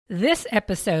This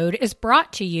episode is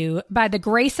brought to you by the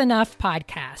Grace Enough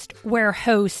podcast, where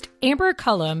host Amber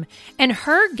Cullum and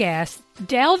her guests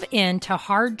delve into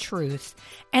hard truths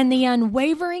and the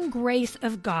unwavering grace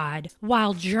of God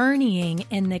while journeying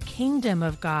in the kingdom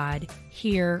of God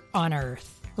here on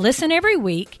earth. Listen every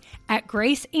week at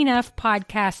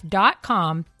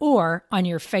graceenoughpodcast.com or on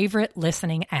your favorite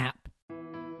listening app.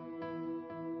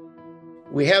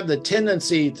 We have the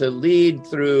tendency to lead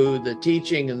through the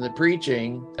teaching and the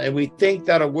preaching, and we think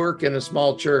that'll work in a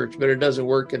small church, but it doesn't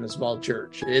work in a small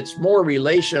church. It's more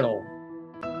relational.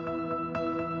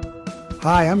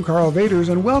 Hi, I'm Carl Vaders,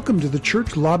 and welcome to the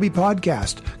Church Lobby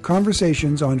Podcast,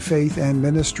 Conversations on Faith and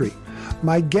Ministry.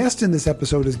 My guest in this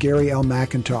episode is Gary L.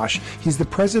 McIntosh. He's the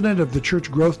president of the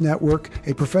Church Growth Network,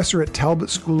 a professor at Talbot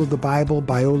School of the Bible,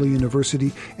 Biola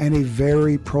University, and a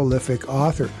very prolific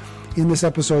author. In this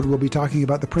episode, we'll be talking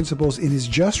about the principles in his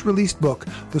just-released book,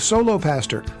 The Solo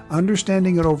Pastor,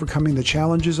 Understanding and Overcoming the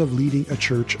Challenges of Leading a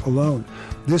Church Alone.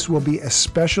 This will be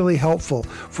especially helpful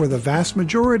for the vast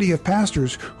majority of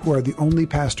pastors who are the only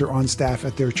pastor on staff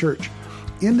at their church.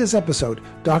 In this episode,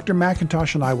 Dr.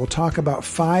 McIntosh and I will talk about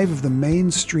 5 of the main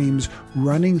streams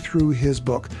running through his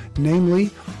book, namely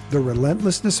the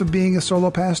relentlessness of being a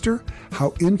solo pastor,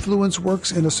 how influence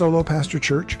works in a solo pastor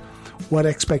church, what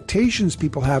expectations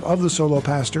people have of the solo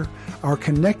pastor, our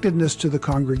connectedness to the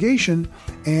congregation,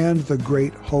 and the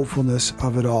great hopefulness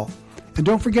of it all. And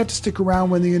don't forget to stick around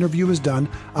when the interview is done.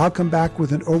 I'll come back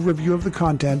with an overview of the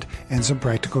content and some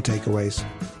practical takeaways.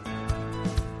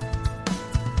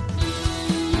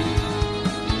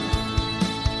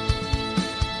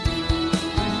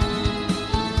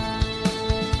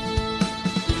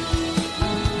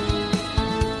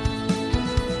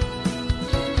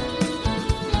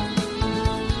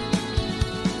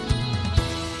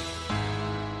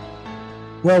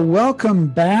 Well, welcome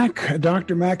back,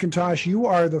 Dr. McIntosh. You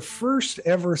are the first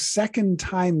ever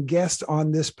second-time guest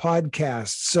on this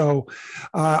podcast. So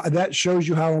that shows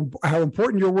you how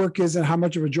important your work is and how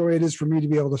much of a joy it is for me to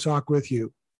be able to talk with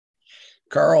you.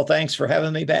 Carl, thanks for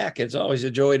having me back. It's always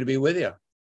a joy to be with you.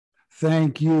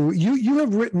 Thank you. You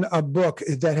have written a book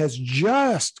that has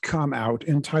just come out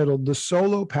entitled The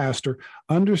Solo Pastor,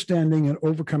 Understanding and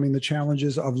Overcoming the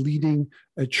Challenges of Leading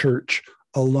a Church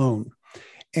Alone.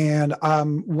 And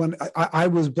when I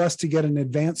was blessed to get an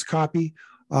advance copy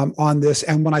on this,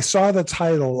 and when I saw the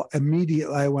title,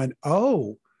 immediately I went,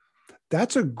 "Oh,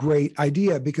 that's a great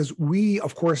idea!" Because we,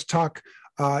 of course, talk,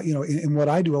 in what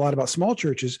I do, a lot about small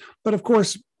churches, but of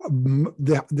course,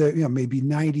 maybe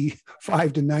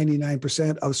 95 to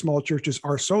 99% of small churches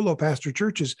are solo pastor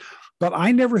churches. But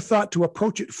I never thought to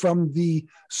approach it from the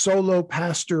solo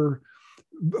pastor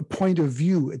point of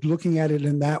view, looking at it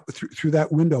in that through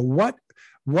that window.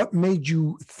 What made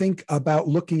you think about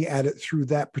looking at it through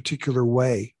that particular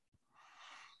way?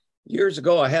 Years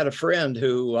ago, I had a friend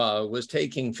who was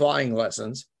taking flying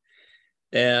lessons,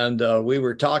 and we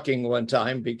were talking one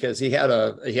time because he had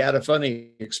a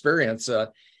funny experience.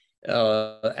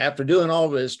 After doing all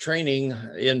of his training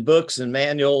in books and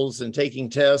manuals and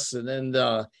taking tests, and then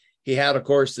he had, of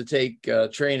course, to take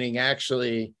training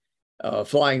actually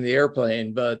flying the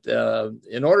airplane. But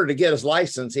in order to get his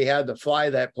license, he had to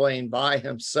fly that plane by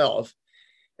himself.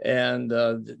 And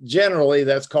generally,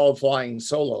 that's called flying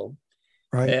solo.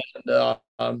 Right. And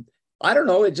I don't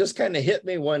know, it just kind of hit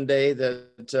me one day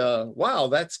that, wow,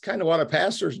 that's kind of what a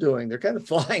pastor's doing. They're kind of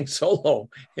flying solo,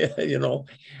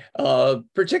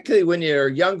 particularly when you're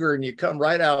younger and you come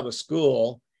right out of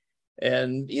school.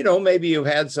 And, maybe you've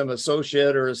had some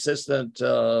associate or assistant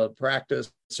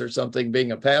practice or something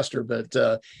being a pastor, but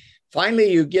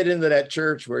finally you get into that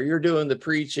church where you're doing the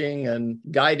preaching and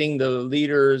guiding the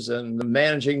leaders and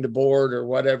managing the board or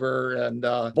whatever. And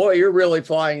boy, you're really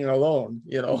flying alone,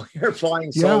 you're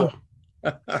flying solo.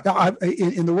 Yeah.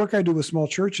 In the work I do with small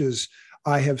churches,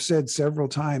 I have said several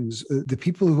times, the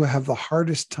people who have the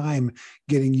hardest time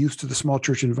getting used to the small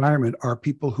church environment are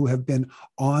people who have been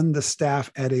on the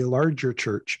staff at a larger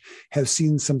church, have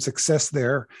seen some success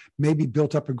there, maybe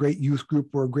built up a great youth group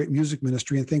or a great music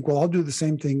ministry, and think, well, I'll do the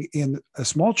same thing in a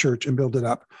small church and build it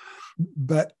up.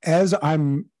 But as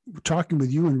I'm talking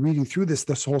with you and reading through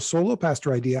this whole solo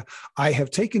pastor idea, I have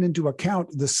taken into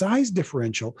account the size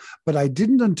differential, but I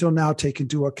didn't until now take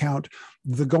into account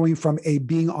the going from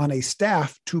being on a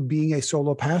staff to being a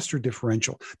solo pastor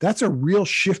differential. That's a real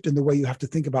shift in the way you have to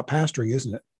think about pastoring,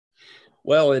 isn't it?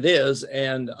 Well, it is.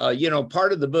 And,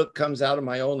 part of the book comes out of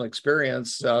my own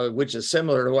experience, which is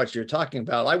similar to what you're talking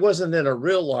about. I wasn't in a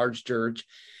real large church.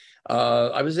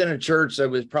 I was in a church that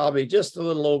was probably just a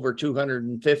little over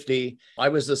 250. I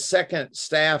was the second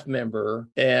staff member.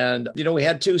 And, we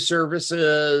had 2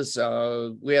 services.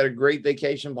 We had a great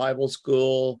vacation Bible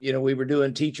school. We were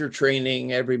doing teacher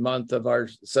training every month of our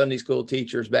Sunday school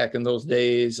teachers back in those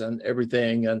days and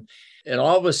everything. And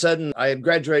all of a sudden, I had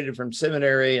graduated from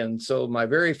seminary. And so my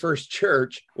very first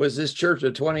church was this church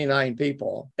of 29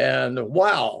 people. And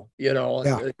wow,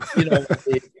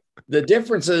 the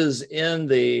differences in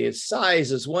the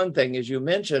size is one thing, as you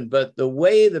mentioned, but the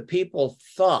way the people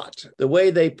thought, the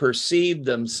way they perceived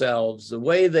themselves, the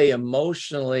way they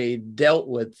emotionally dealt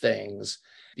with things,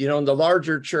 in the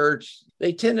larger church,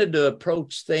 they tended to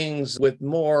approach things with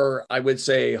more, I would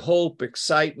say, hope,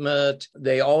 excitement.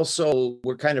 They also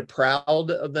were kind of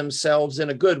proud of themselves in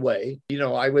a good way.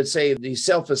 I would say the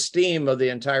self-esteem of the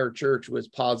entire church was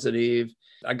positive.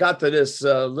 I got to this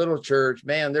little church,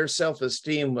 man, their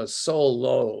self-esteem was so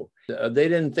low. They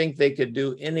didn't think they could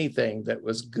do anything that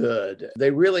was good.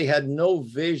 They really had no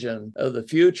vision of the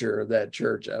future of that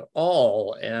church at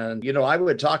all. And, I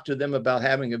would talk to them about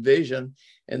having a vision,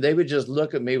 and they would just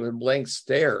look at me with blank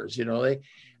stares.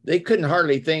 They couldn't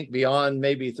hardly think beyond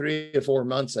maybe 3 or 4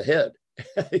 months ahead.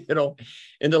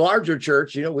 In the larger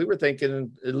church, we were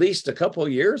thinking at least a couple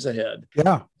of years ahead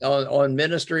on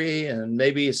ministry and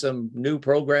maybe some new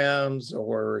programs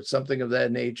or something of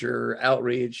that nature,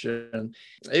 outreach. And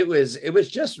it was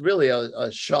just really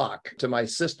a shock to my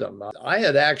system. I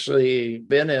had actually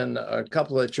been in a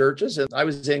couple of churches, and I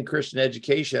was in Christian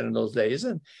education in those days,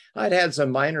 and I'd had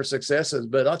some minor successes,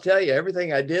 but I'll tell you,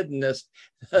 everything I did in this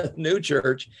new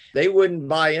church, they wouldn't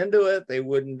buy into it. They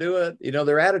wouldn't do it.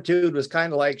 Their attitude was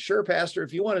kind of like, sure, Pastor,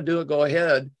 if you want to do it, go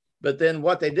ahead. But then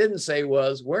what they didn't say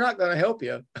was, we're not going to help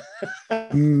you.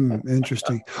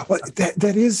 Interesting. Well,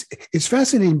 it's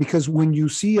fascinating, because when you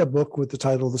see a book with the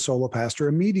title The Solo Pastor,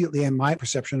 immediately, and my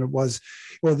perception was,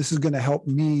 well, this is going to help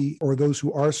me or those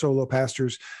who are solo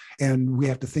pastors. And we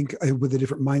have to think with a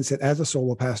different mindset as a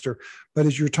solo pastor. But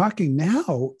as you're talking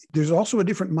now, there's also a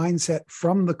different mindset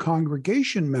from the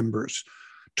congregation members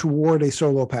toward a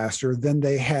solo pastor than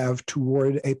they have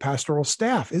toward a pastoral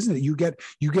staff, isn't it? You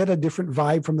get a different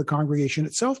vibe from the congregation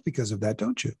itself because of that,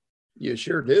 don't you? You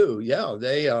sure do. Yeah,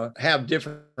 they have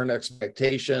different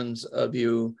expectations of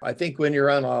you. I think when you're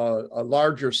on a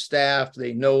larger staff,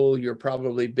 they know you're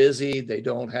probably busy. They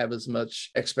don't have as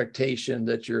much expectation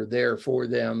that you're there for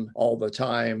them all the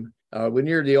time. When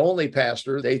you're the only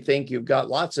pastor, they think you've got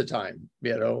lots of time,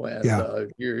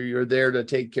 and you're there to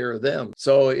take care of them.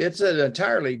 So it's an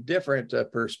entirely different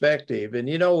perspective. And,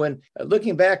 when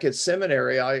looking back at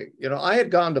seminary, I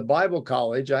had gone to Bible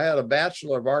college. I had a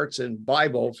Bachelor of Arts in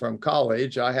Bible from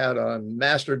college. I had a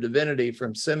Master of Divinity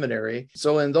from seminary.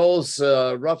 So in those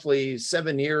roughly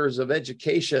 7 years of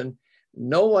education,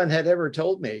 no one had ever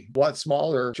told me what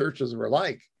smaller churches were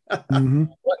like. Mm-hmm.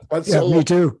 Me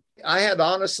too. I had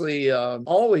honestly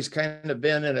always kind of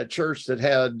been in a church that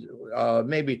had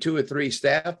maybe 2 or 3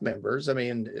 staff members. I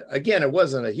mean, again, it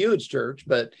wasn't a huge church,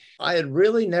 but I had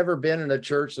really never been in a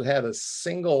church that had a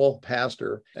single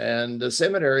pastor. And the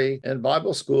seminary and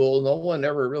Bible school, no one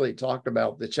ever really talked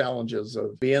about the challenges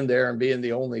of being there and being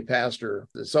the only pastor.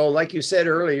 So like you said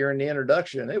earlier in the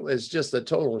introduction, it was just a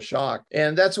total shock.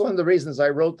 And that's one of the reasons I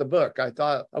wrote the book. I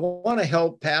thought I want to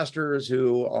help pastors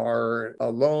who are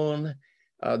alone.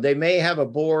 They may have a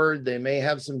board, they may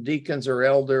have some deacons or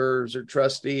elders or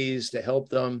trustees to help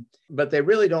them, but they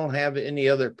really don't have any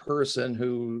other person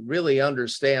who really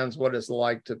understands what it's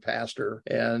like to pastor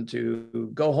and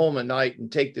to go home at night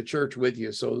and take the church with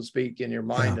you, so to speak, in your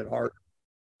mind and heart.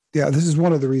 Yeah, this is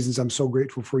one of the reasons I'm so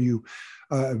grateful for you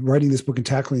writing this book and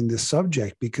tackling this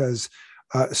subject, because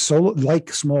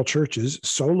like small churches,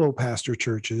 solo pastor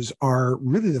churches are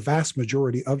really the vast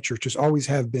majority of churches, always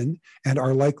have been, and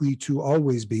are likely to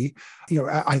always be.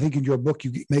 I think in your book,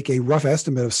 you make a rough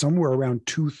estimate of somewhere around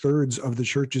 2/3 of the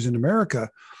churches in America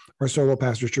are solo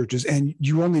pastor churches. And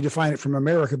you only define it from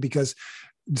America because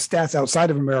stats outside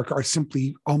of America are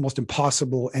simply almost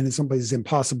impossible, and in some places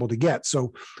impossible to get.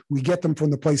 So we get them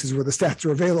from the places where the stats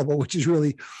are available, which is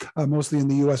really mostly in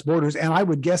the U.S. borders. And I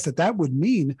would guess that would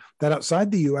mean that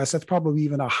outside the U.S., that's probably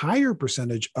even a higher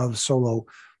percentage of solo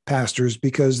pastors,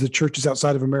 because the churches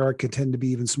outside of America tend to be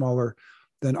even smaller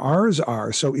than ours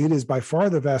are. So it is by far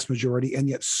the vast majority, and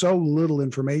yet so little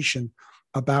information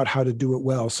about how to do it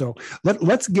well. So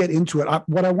let's get into it.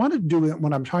 What I want to do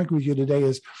when I'm talking with you today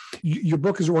is your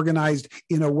book is organized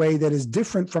in a way that is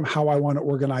different from how I want to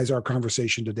organize our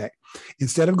conversation today.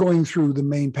 Instead of going through the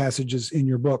main passages in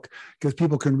your book, because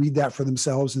people can read that for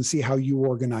themselves and see how you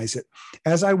organize it.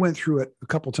 As I went through it a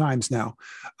couple times now,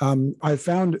 I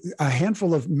found a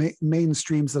handful of main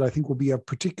streams that I think will be of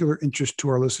particular interest to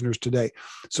our listeners today.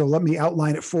 So let me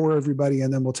outline it for everybody,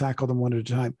 and then we'll tackle them one at a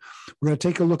time. We're going to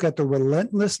take a look at the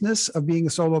relentlessness of being a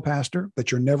solo pastor,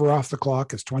 that you're never off the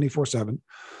clock, it's 24/7,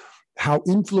 how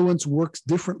influence works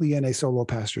differently in a solo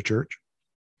pastor church,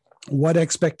 what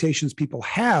expectations people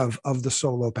have of the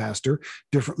solo pastor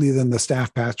differently than the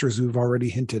staff pastors we've already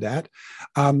hinted at,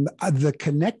 the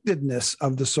connectedness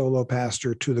of the solo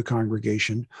pastor to the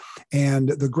congregation, and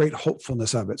the great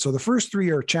hopefulness of it. So the first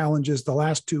three are challenges. The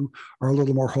last two are a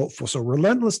little more hopeful. So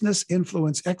relentlessness,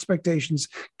 influence, expectations,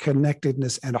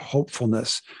 connectedness, and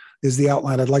hopefulness is the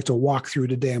outline I'd like to walk through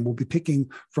today, and we'll be picking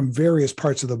from various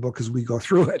parts of the book as we go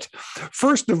through it.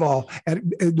 First of all,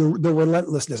 the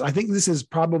relentlessness. I think this is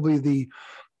probably the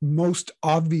most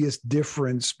obvious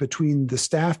difference between the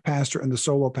staff pastor and the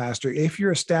solo pastor. If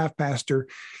you're a staff pastor,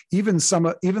 even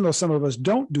though some of us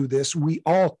don't do this, we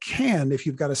all can, if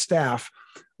you've got a staff,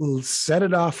 set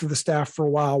it off for the staff for a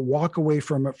while, walk away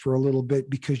from it for a little bit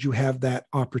because you have that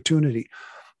opportunity.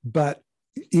 But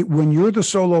when you're the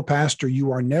solo pastor,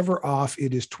 you are never off.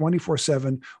 It is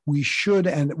 24/7. We should,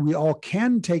 and we all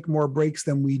can take more breaks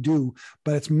than we do,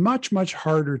 but it's much, much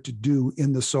harder to do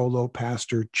in the solo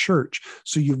pastor church.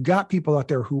 So you've got people out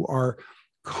there who are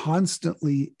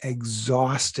constantly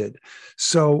exhausted.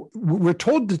 So we're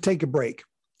told to take a break,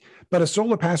 but as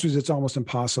solo pastors, it's almost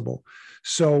impossible.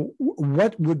 So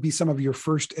what would be some of your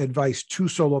first advice to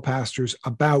solo pastors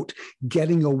about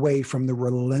getting away from the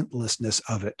relentlessness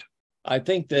of it? I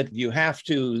think that you have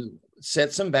to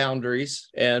set some boundaries.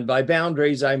 And by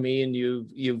boundaries, I mean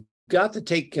you've got to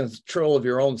take control of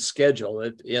your own schedule.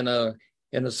 In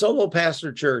a solo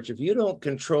pastor church, if you don't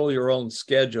control your own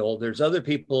schedule, there's other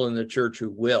people in the church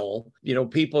who will.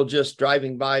 People just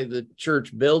driving by the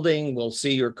church building will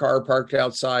see your car parked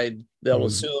outside. They'll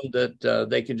assume that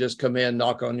they can just come in,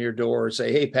 knock on your door,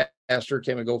 say, "Hey, Pastor,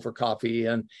 can we go for coffee?"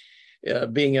 And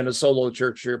being in a solo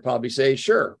church, you'll probably say,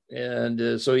 "Sure."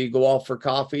 And so you go off for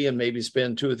coffee and maybe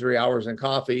spend 2 or 3 hours in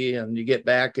coffee, and you get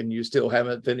back and you still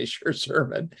haven't finished your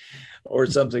sermon or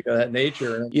something of that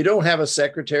nature. You don't have a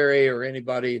secretary or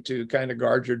anybody to kind of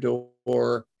guard your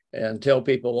door and tell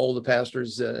people, "Oh, the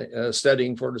pastor's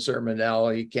studying for the sermon now.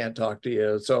 He can't talk to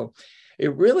you." So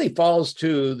it really falls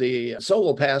to the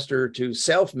solo pastor to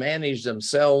self-manage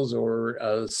themselves, or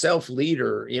a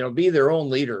self-leader, be their own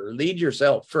leader. Lead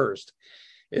yourself first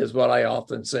is what I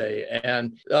often say.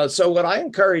 And so what I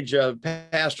encourage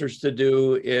pastors to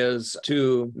do is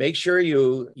to make sure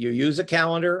you use a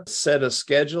calendar, set a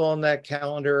schedule on that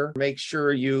calendar, make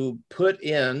sure you put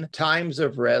in times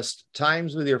of rest,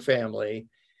 times with your family.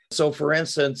 So for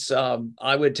instance,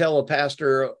 I would tell a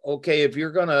pastor, okay, if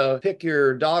you're going to pick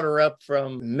your daughter up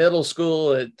from middle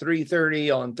school at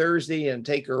 3:30 on Thursday and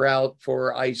take her out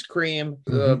for ice cream,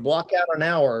 block out an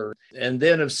hour. And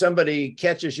then if somebody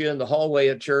catches you in the hallway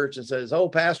at church and says, "Oh,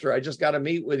 Pastor, I just got to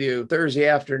meet with you Thursday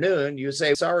afternoon," you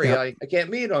say, "Sorry, I can't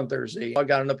meet on Thursday. I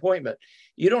got an appointment."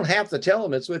 You don't have to tell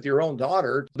them it's with your own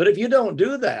daughter. But if you don't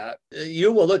do that,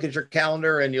 you will look at your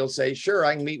calendar and you'll say, "Sure,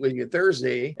 I can meet with you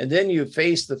Thursday." And then you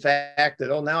face the fact that,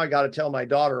 "Oh, now I got to tell my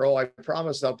daughter, oh, I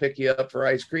promised I'll pick you up for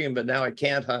ice cream, but now I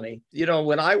can't, honey."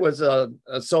 When I was a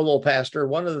solo pastor,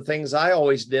 one of the things I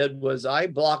always did was I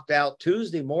blocked out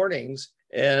Tuesday mornings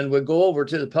and would go over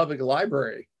to the public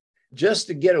library just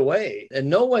to get away. And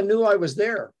no one knew I was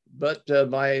there but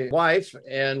my wife,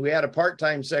 and we had a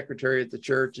part-time secretary at the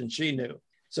church, and she knew.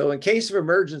 So in case of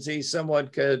emergency, someone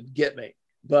could get me.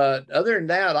 But other than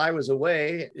that, I was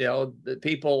away. The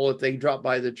people, if they dropped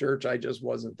by the church, I just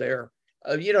wasn't there.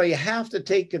 You have to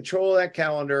take control of that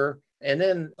calendar. And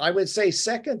then I would say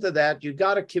second to that, you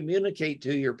got to communicate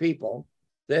to your people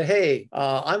that, "Hey,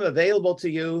 I'm available to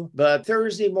you, but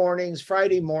Thursday mornings,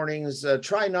 Friday mornings,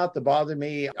 try not to bother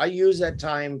me. I use that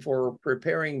time for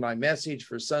preparing my message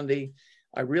for Sunday.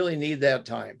 I really need that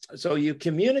time." So you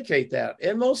communicate that.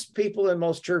 And most people in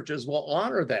most churches will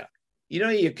honor that.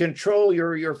 You control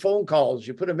your phone calls.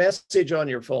 You put a message on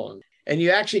your phone and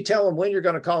you actually tell them when you're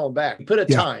going to call them back. You put a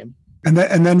time. And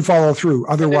then follow through.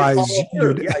 Otherwise,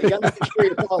 you got to make sure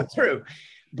you follow through.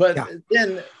 But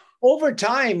then over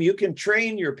time, you can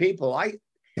train your people.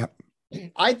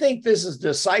 I think this is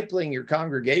discipling your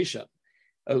congregation.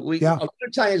 A lot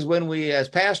of times when we, as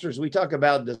pastors, we talk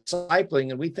about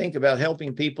discipling and we think about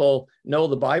helping people know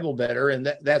the Bible better,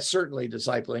 and that's certainly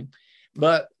discipling.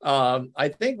 But I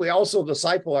think we also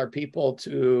disciple our people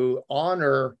to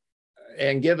honor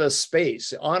and give us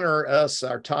space, honor us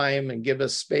our time and give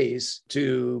us space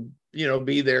to,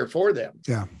 be there for them.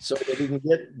 Yeah. So that we can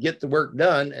get the work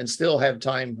done and still have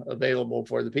time available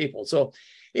for the people. So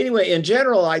anyway, in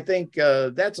general, I think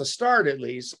that's a start at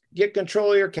least. Get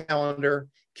control of your calendar,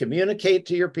 communicate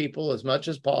to your people as much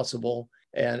as possible,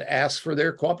 and ask for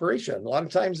their cooperation. A lot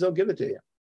of times they'll give it to you.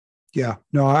 Yeah,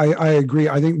 no, I agree.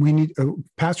 I think we need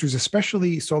pastors,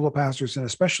 especially solo pastors, and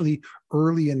especially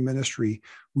early in ministry,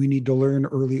 we need to learn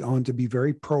early on to be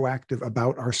very proactive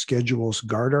about our schedules,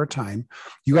 guard our time.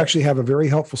 You actually have a very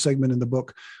helpful segment in the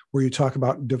book where you talk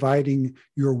about dividing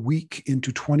your week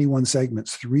into 21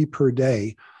 segments, 3 per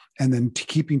day, and then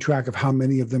keeping track of how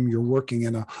many of them you're working.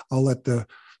 And I'll let the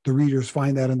readers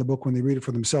find that in the book when they read it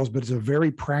for themselves, but it's a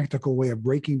very practical way of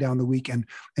breaking down the week and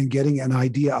getting an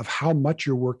idea of how much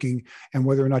you're working and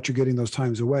whether or not you're getting those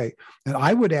times away. And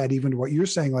I would add even to what you're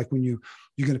saying, like when you're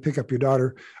going to pick up your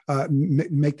daughter,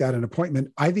 make that an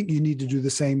appointment. I think you need to do the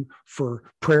same for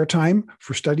prayer time,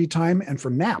 for study time, and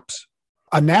for naps.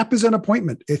 A nap is an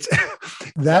appointment. It's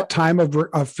that time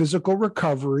of physical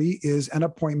recovery is an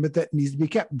appointment that needs to be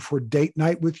kept. For date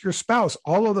night with your spouse,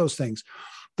 all of those things.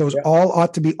 Those all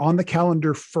ought to be on the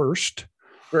calendar first,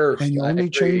 and you only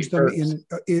change them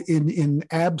in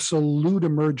absolute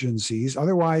emergencies.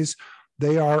 Otherwise,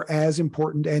 they are as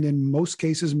important, and in most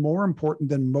cases, more important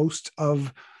than most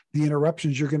of the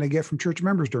interruptions you're going to get from church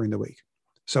members during the week.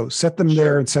 So set them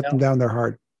there and set them down there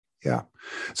hard. Yeah.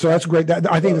 So that's great.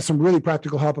 I think that's some really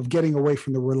practical help of getting away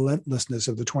from the relentlessness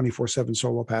of the 24/7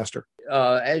 solo pastor.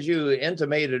 As you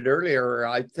intimated earlier,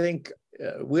 I think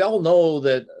we all know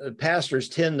that pastors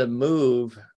tend to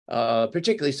move,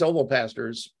 particularly solo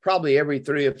pastors, probably every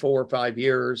 3 or 4 or 5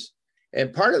 years.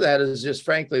 And part of that is just,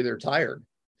 frankly, they're tired.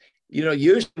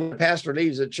 Usually when a pastor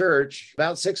leaves a church,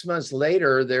 about 6 months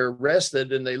later, they're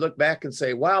rested and they look back and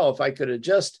say, wow, if I could have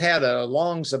just had a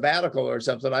long sabbatical or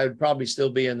something, I would probably still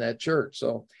be in that church.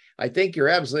 So I think you're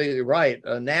absolutely right.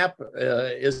 A nap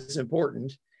is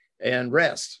important, and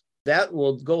rest. That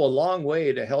will go a long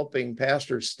way to helping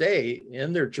pastors stay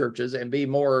in their churches and be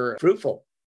more fruitful.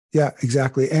 Yeah,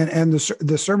 exactly. And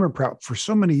the sermon prep, for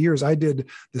so many years, I did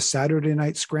the Saturday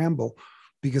night scramble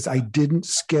because I didn't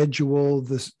schedule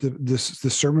the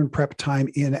sermon prep time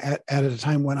in at a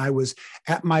time when I was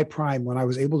at my prime, when I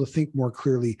was able to think more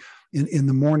clearly in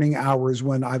the morning hours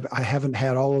when I haven't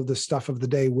had all of the stuff of the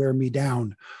day wear me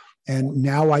down. And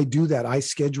now I do that. I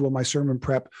schedule my sermon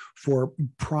prep for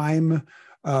prime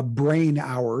brain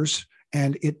hours,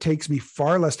 and it takes me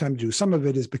far less time to do. Some of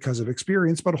it is because of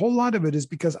experience, but a whole lot of it is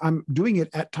because I'm doing it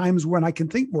at times when I can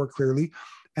think more clearly,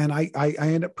 and I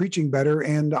end up preaching better,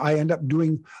 and I end up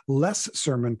doing less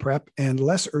sermon prep and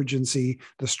less urgency.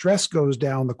 The stress goes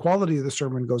down, the quality of the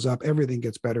sermon goes up, everything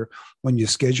gets better when you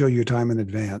schedule your time in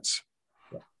advance.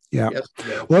 Yeah. Yes.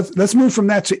 Well, let's move from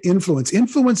that to influence.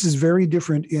 Influence is very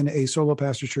different in a solo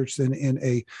pastor church than in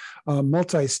a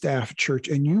multi-staff church.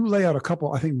 And you lay out a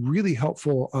couple, I think, really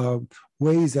helpful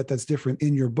ways that's different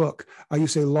in your book. You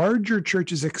say larger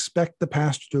churches expect the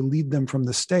pastor to lead them from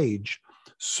the stage.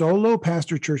 Solo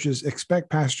pastor churches expect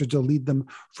pastors to lead them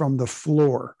from the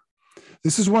floor.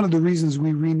 This is one of the reasons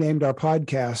we renamed our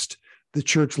podcast The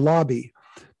Church Lobby,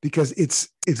 because it's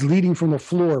leading from the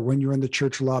floor when you're in the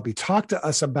church lobby. Talk to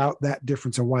us about that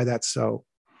difference and why that's so.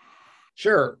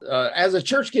 Sure. As a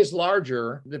church gets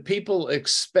larger, the people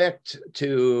expect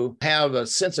to have a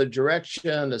sense of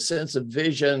direction, a sense of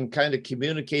vision kind of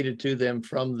communicated to them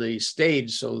from the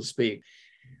stage, so to speak.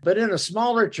 But in a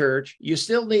smaller church, you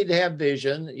still need to have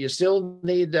vision. You still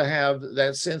need to have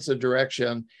that sense of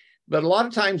direction. But a lot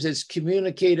of times it's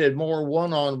communicated more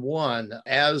one-on-one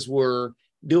as we're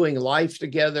doing life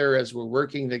together, as we're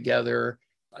working together.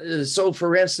 So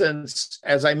for instance,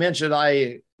 as I mentioned,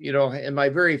 in my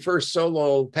very first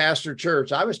solo pastor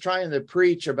church, I was trying to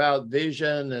preach about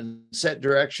vision and set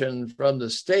direction from the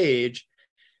stage,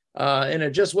 and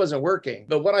it just wasn't working.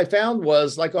 But what I found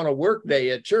was, like on a work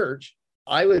day at church,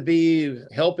 I would be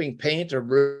helping paint a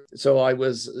room. So I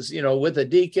was, with a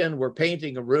deacon, we're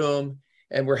painting a room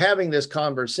and we're having this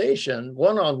conversation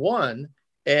one-on-one.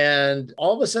 And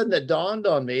all of a sudden it dawned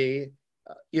on me,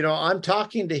 I'm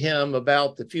talking to him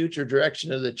about the future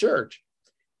direction of the church.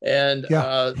 And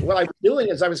what I was doing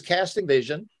is I was casting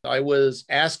vision. I was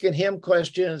asking him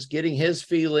questions, getting his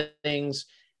feelings,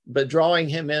 but drawing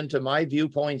him into my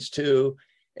viewpoints too,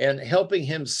 and helping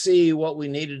him see what we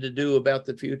needed to do about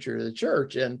the future of the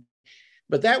church.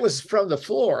 But that was from the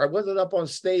floor. I wasn't up on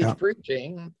stage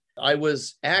preaching. I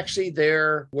was actually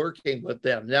there working with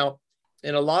them. Now,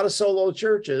 in a lot of solo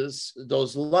churches,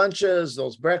 those lunches,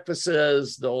 those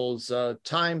breakfasts, those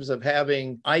times of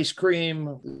having ice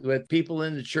cream with people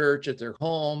in the church at their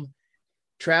home,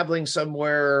 traveling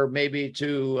somewhere, maybe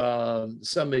to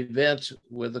some event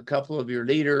with a couple of your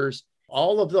leaders,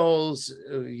 all of those,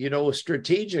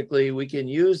 strategically, we can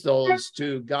use those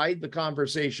to guide the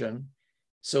conversation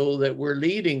so that we're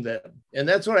leading them. And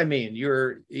that's what I mean.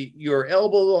 You're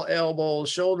elbow to elbow,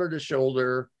 shoulder to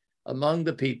shoulder among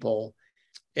the people.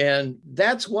 And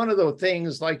that's one of the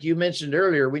things, like you mentioned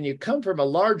earlier, when you come from a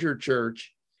larger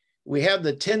church, we have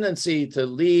the tendency to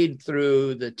lead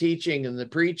through the teaching and the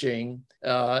preaching.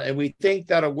 And we think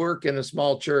that'll work in a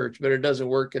small church, but it doesn't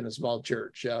work in a small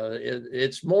church.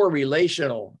 It's more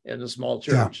relational in a small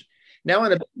church. Yeah. Now,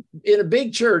 in a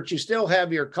big church, you still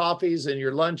have your coffees and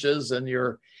your lunches and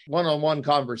your one-on-one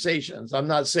conversations. I'm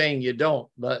not saying you don't,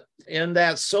 but in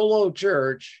that solo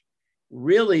church,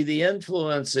 really the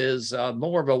influence is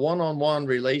more of a one-on-one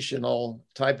relational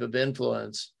type of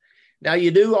influence. Now,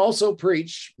 you do also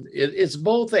preach. It's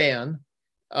both and.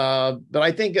 But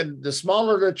I think the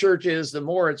smaller the church is, the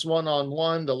more it's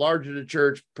one-on-one. The larger the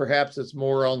church, perhaps it's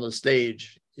more on the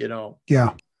stage,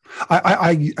 Yeah.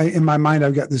 I in my mind,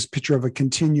 I've got this picture of a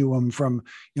continuum from,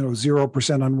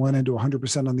 0% on one end to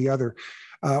 100% on the other.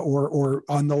 Or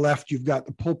on the left, you've got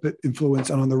the pulpit influence,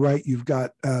 and on the right, you've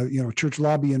got, church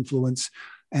lobby influence.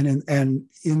 And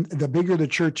in the bigger the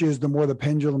church is, the more the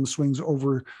pendulum swings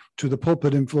over to the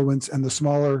pulpit influence, and the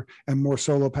smaller and more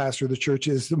solo pastor the church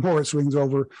is, the more it swings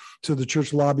over to the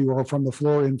church lobby or from the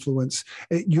floor influence.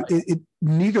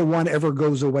 Neither one ever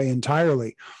goes away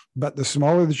entirely, but the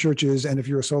smaller the church is, and if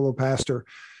you're a solo pastor,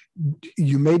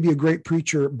 you may be a great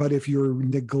preacher, but if you're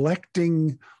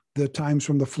neglecting the times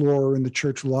from the floor in the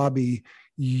church lobby,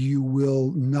 you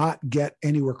will not get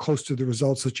anywhere close to the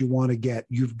results that you want to get.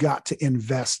 You've got to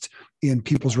invest in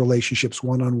people's relationships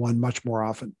one-on-one much more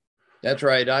often. That's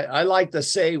right. I like to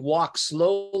say, walk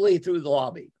slowly through the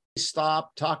lobby.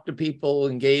 Stop, talk to people,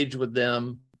 engage with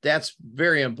them. That's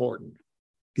very important.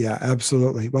 Yeah,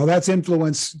 absolutely. Well, that's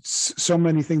influenced so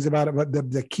many things about it, but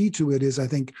the key to it is, I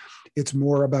think, it's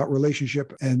more about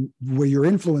relationship, and where your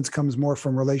influence comes more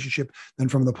from relationship than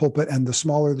from the pulpit. And the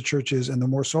smaller the church is and the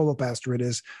more solo pastor it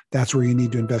is, that's where you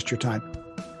need to invest your time.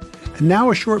 And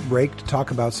now a short break to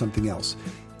talk about something else.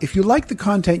 If you like the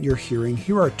content you're hearing,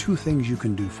 here are 2 things you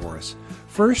can do for us.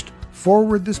 First,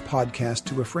 forward this podcast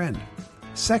to a friend.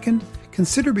 Second,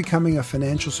 consider becoming a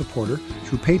financial supporter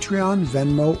through Patreon,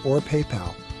 Venmo, or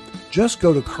PayPal. Just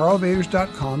go to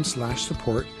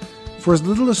karlvaters.com/support. For as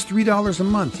little as $3 a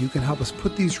month, you can help us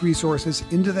put these resources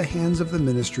into the hands of the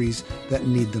ministries that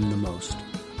need them the most.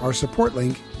 Our support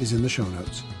link is in the show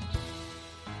notes.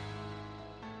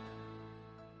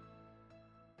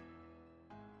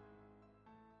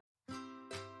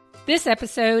 This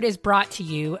episode is brought to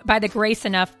you by the Grace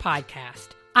Enough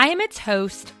podcast. I am its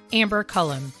host, Amber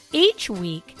Cullum. Each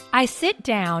week, I sit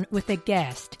down with a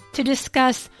guest to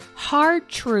discuss hard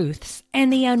truths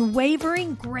and the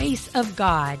unwavering grace of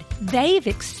God they've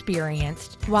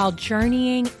experienced while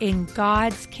journeying in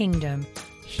God's kingdom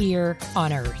here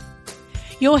on earth.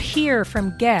 You'll hear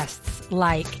from guests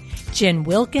like Jen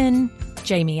Wilkin,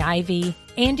 Jamie Ivey,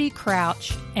 Andy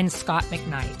Crouch, and Scott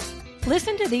McKnight.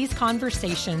 Listen to these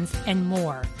conversations and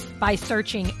more by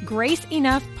searching Grace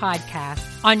Enough Podcast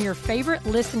on your favorite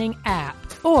listening app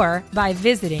or by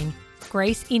visiting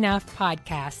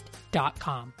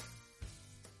graceenoughpodcast.com.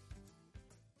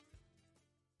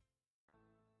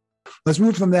 Let's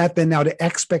move from that then now to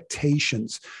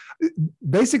expectations.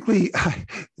 Basically,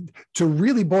 to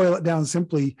really boil it down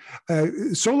simply,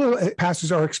 solo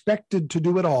pastors are expected to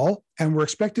do it all, and we're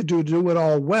expected to do it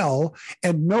all well,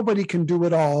 and nobody can do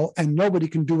it all, and nobody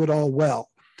can do it all well.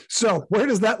 So where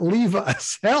does that leave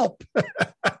us? Help.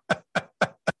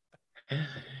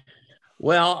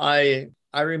 Well, I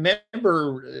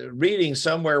remember reading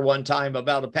somewhere one time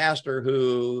about a pastor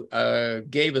who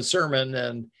gave a sermon,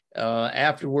 and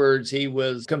afterwards he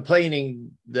was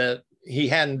complaining that he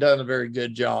hadn't done a very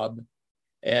good job.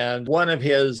 And one of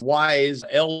his wise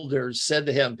elders said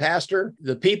to him, "Pastor,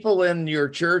 the people in your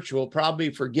church will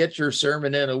probably forget your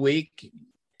sermon in a week.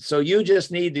 So you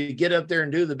just need to get up there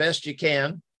and do the best you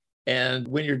can. And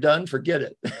when you're done, forget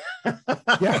it."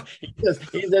 Yeah. He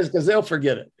says, because they'll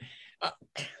forget it.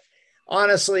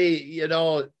 Honestly,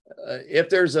 if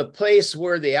there's a place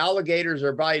where the alligators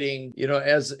are biting,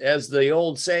 as the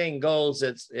old saying goes,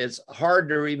 it's hard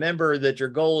to remember that your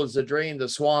goal is to drain the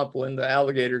swamp when the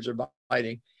alligators are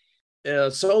biting. In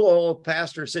a solo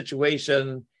pastor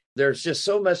situation, there's just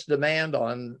so much demand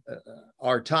on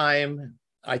our time.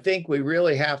 I think we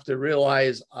really have to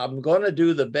realize I'm going to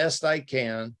do the best I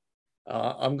can.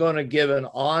 I'm going to give an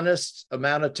honest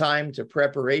amount of time to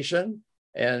preparation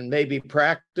and maybe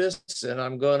practice, and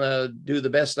I'm going to do the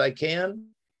best I can.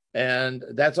 And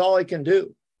that's all I can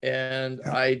do. And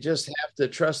I just have to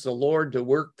trust the Lord to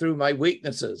work through my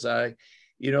weaknesses.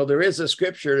 There is a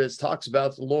scripture that talks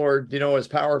about the Lord, is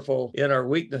powerful in our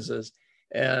weaknesses.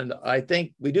 And I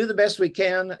think we do the best we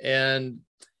can, and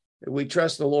we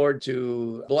trust the Lord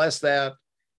to bless that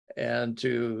and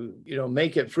to,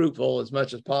 make it fruitful as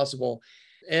much as possible.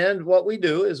 And what we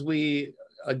do is we,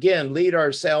 again, lead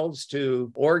ourselves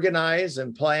to organize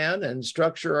and plan and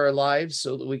structure our lives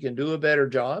so that we can do a better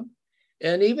job.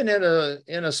 And even in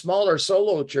a smaller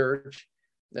solo church,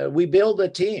 we build a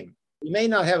team. We may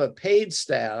not have a paid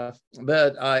staff,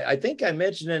 but I think I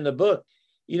mentioned in the book,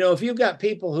 if you've got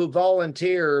people who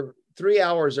volunteer 3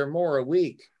 hours or more a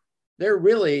week, they're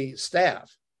really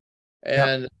staff.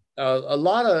 And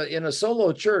in a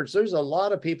solo church, there's a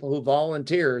lot of people who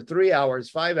volunteer 3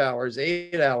 hours, 5 hours,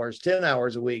 8 hours, 10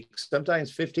 hours a week,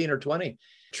 sometimes 15 or 20.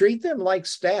 Treat them like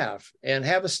staff and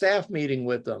have a staff meeting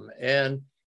with them and,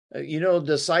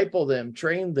 disciple them,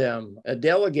 train them,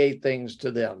 delegate things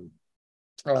to them.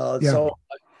 So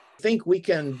I think we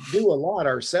can do a lot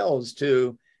ourselves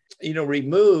to,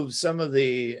 remove some of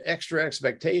the extra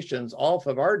expectations off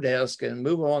of our desk and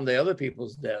move on to other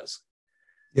people's desk.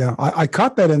 Yeah, I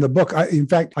caught that in the book. In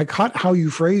fact, I caught how you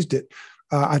phrased it.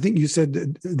 I think you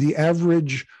said the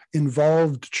average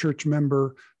involved church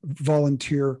member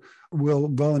volunteer will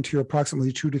volunteer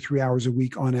approximately 2 to 3 hours a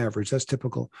week on average. That's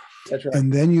typical. That's right.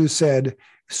 And then you said,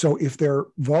 so if they're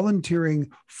volunteering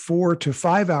 4 to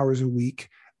 5 hours a week,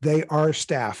 they are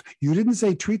staff. You didn't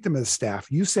say treat them as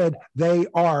staff. You said they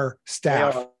are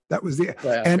staff. They are. That was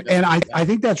I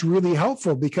think that's really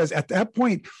helpful, because at that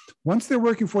point, once they're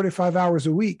working 4 to 5 hours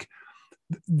a week,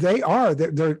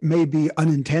 there may be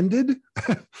unintended.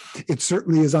 It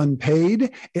certainly is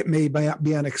unpaid. It may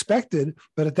be unexpected,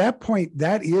 but at that point,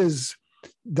 that is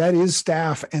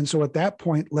staff. And so at that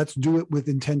point, let's do it with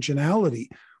intentionality,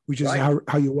 which is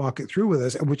how you walk it through with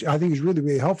us, which I think is really,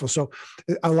 really helpful. So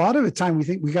a lot of the time we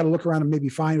think we got to look around and maybe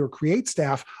find or create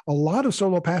staff. A lot of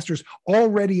solo pastors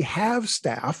already have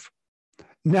staff.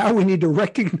 Now we need to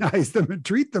recognize them and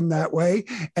treat them that way.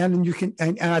 And you can,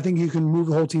 and I think you can move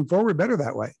the whole team forward better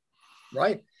that way.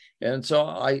 Right. And so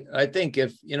I think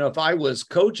if I was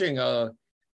coaching a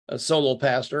solo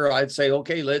pastor, I'd say,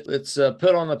 okay, let's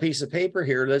put on a piece of paper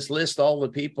here. Let's list all the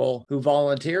people who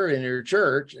volunteer in your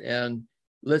church, and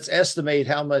let's estimate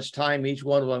how much time each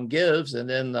one of them gives. And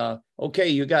then, okay,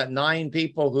 you got 9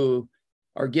 people who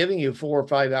are giving you 4 or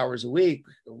 5 hours a week.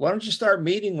 Why don't you start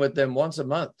meeting with them once a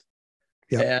month?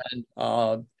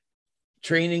 And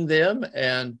training them,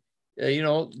 and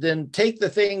then take the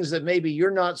things that maybe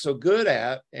you're not so good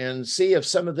at and see if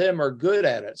some of them are good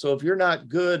at it. So if you're not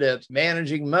good at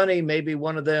managing money, maybe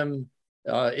one of them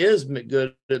is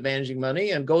good at managing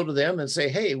money, and go to them and say,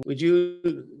 hey, would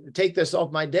you take this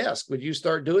off my desk? Would you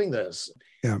start doing this?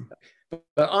 Yeah.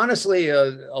 But honestly, a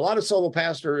lot of solo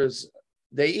pastors,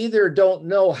 they either don't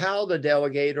know how to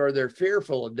delegate or they're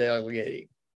fearful of delegating.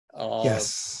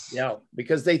 Yes. Yeah,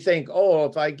 because they think,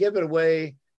 if I give it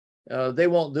away, they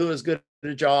won't do as good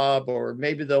a job, or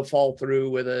maybe they'll fall through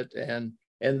with it, and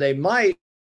they might.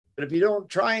 But if you don't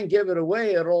try and give it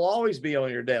away, it'll always be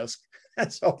on your desk.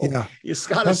 So you just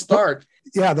got to start.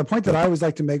 Yeah, the point that I always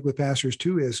like to make with pastors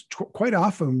too is quite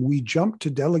often we jump to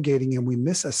delegating and we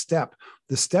miss a step.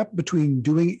 The step between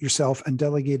doing it yourself and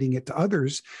delegating it to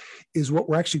others is what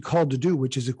we're actually called to do,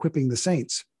 which is equipping the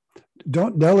saints.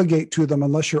 Don't delegate to them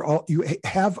unless you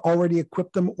have already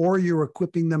equipped them, or you're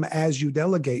equipping them as you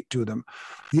delegate to them.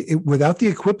 Without the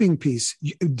equipping piece,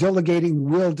 delegating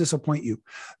will disappoint you.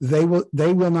 They will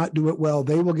not do it well.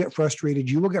 They will get frustrated.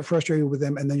 You will get frustrated with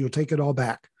them, and then you'll take it all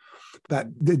back. But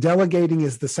the delegating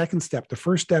is the second step. The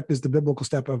first step is the biblical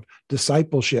step of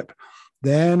discipleship.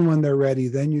 Then when they're ready,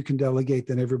 then you can delegate,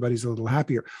 then everybody's a little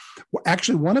happier. Well,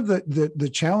 actually, one of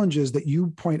the challenges that you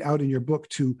point out in your book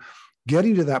to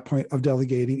getting to that point of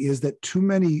delegating is that too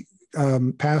many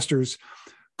pastors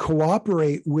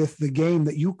cooperate with the game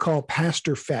that you call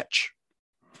pastor fetch.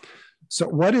 So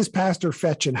what is pastor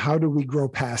fetch, and how do we grow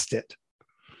past it?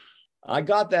 I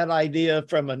got that idea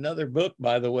from another book,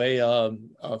 by the way. A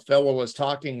fellow was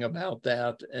talking about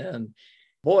that, and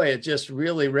boy, it just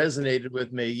really resonated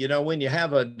with me. When you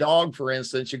have a dog, for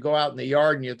instance, you go out in the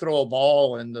yard and you throw a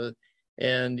ball,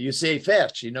 and you say,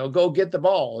 fetch, go get the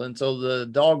ball. And so the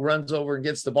dog runs over and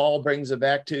gets the ball, brings it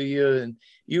back to you. And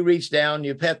you reach down,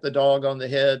 you pet the dog on the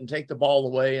head and take the ball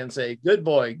away and say, good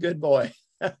boy, good boy.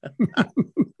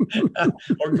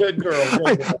 or good girl.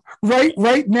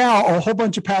 Right now, a whole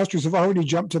bunch of pastors have already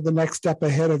jumped to the next step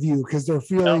ahead of you because they're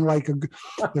feeling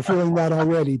they're feeling that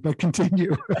already. But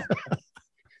continue.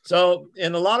 So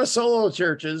in a lot of solo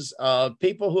churches,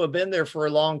 people who have been there for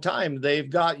a long time, they've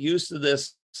got used to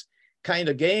this kind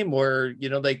of game where,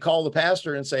 they call the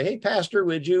pastor and say, "Hey, pastor,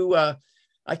 would you,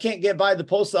 I can't get by the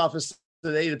post office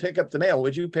today to pick up the mail.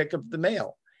 Would you pick up the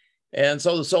mail?" And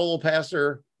so the solo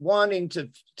pastor, wanting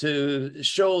to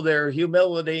show their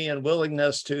humility and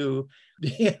willingness to,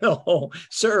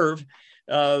 serve,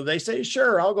 they say,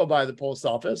 "Sure, I'll go by the post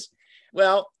office."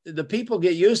 Well, the people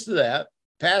get used to that.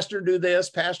 Pastor do this,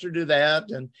 pastor do that.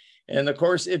 And of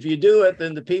course, if you do it,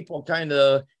 then the people kind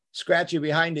of scratch you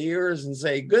behind the ears and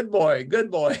say, "Good boy,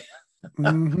 good boy."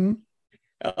 Mm-hmm.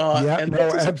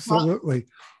 Absolutely.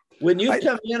 When you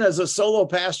come in as a solo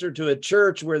pastor to a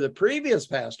church where the previous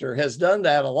pastor has done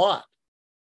that a lot,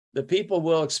 the people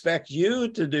will expect you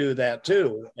to do that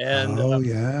too. And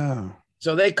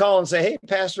so they call and say, "Hey,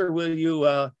 pastor, will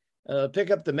you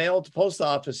pick up the mail at the post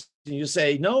office?" And you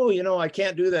say, "No, I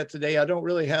can't do that today. I don't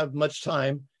really have much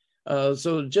time.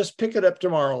 So just pick it up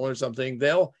tomorrow or something."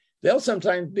 They'll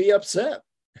sometimes be upset.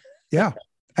 Yeah.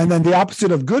 And then the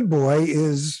opposite of good boy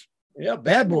is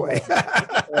bad boy.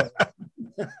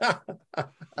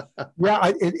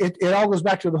 It all goes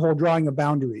back to the whole drawing of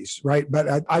boundaries, right?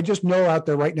 But I just know out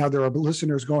there right now, there are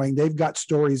listeners going, they've got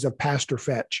stories of pastor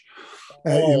fetch.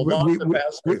 We ought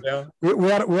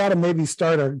to maybe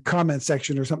start a comment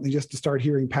section or something just to start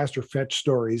hearing pastor fetch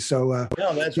stories. So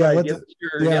that's right.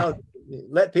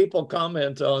 Let people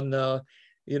comment on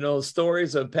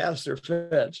stories of pastor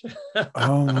fetch.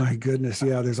 Oh my goodness.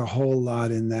 Yeah, there's a whole lot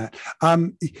in that.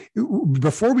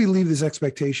 Before we leave this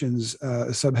expectations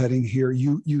subheading here,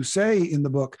 you say in the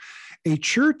book, a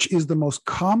church is the most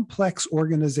complex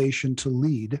organization to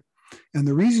lead. And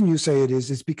the reason you say it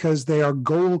is because they are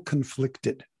goal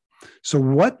conflicted. So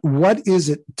what is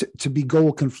it to be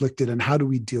goal conflicted, and how do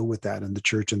we deal with that in the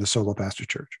church, in the solo pastor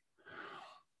church?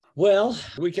 Well,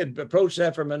 we could approach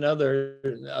that from a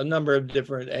number of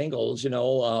different angles.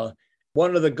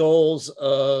 One of the goals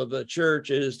of the church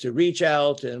is to reach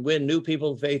out and win new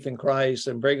people of faith in Christ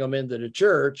and bring them into the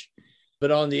church.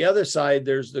 But on the other side,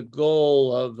 there's the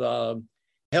goal of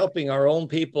helping our own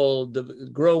people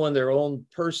grow in their own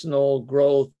personal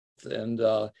growth and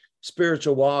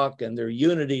spiritual walk and their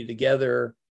unity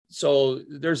together. So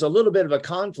there's a little bit of a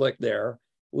conflict there.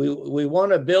 We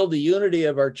want to build the unity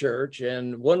of our church,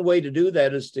 and one way to do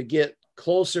that is to get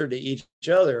closer to each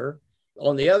other.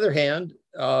 On the other hand,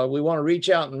 we want to reach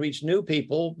out and reach new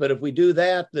people, but if we do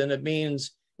that, then it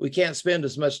means we can't spend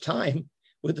as much time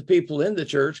with the people in the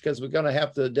church because we're going to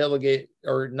have to delegate,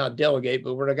 or not delegate,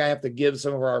 but we're going to have to give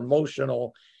some of our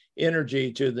emotional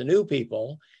energy to the new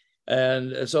people.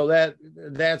 And so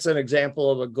that's an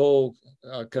example of a goal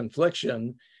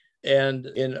confliction. And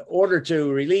in order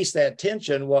to release that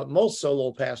tension, what most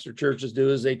solo pastor churches do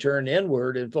is they turn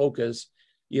inward and focus,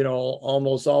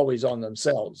 almost always on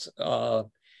themselves.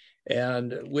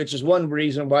 And which is one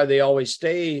reason why they always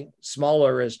stay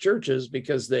smaller as churches,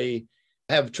 because they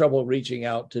have trouble reaching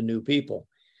out to new people.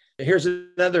 Here's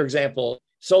another example.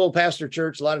 Solo pastor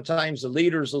church, a lot of times the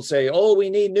leaders will say, "Oh, we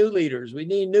need new leaders. We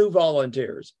need new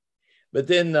volunteers." But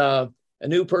then a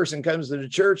new person comes to the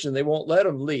church and they won't let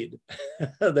them lead.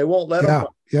 They won't let them,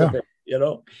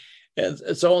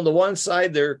 And so on the one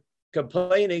side, they're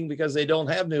complaining because they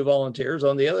don't have new volunteers.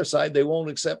 On the other side, they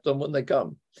won't accept them when they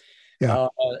come. Yeah.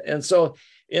 And so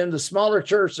in the smaller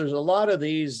church, there's a lot of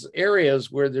these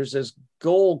areas where there's this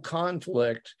goal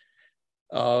conflict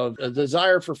of a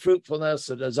desire for fruitfulness,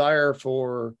 a desire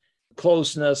for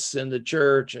closeness in the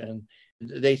church. And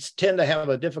they tend to have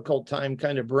a difficult time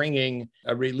kind of bringing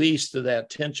a release to that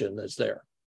tension that's there.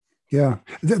 Yeah,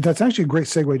 that's actually a great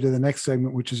segue to the next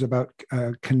segment, which is about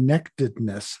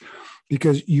connectedness,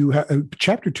 because you have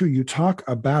chapter 2, you talk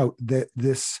about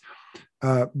this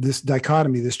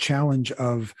dichotomy, this challenge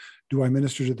of, do I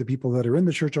minister to the people that are in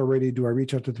the church already? Do I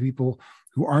reach out to the people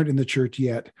who aren't in the church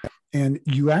yet? And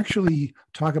you actually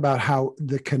talk about how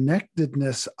the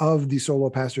connectedness of the solo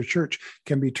pastor church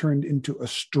can be turned into a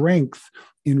strength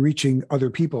in reaching other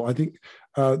people. I think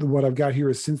what I've got here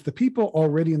is, since the people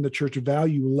already in the church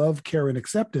value love, care, and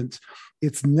acceptance,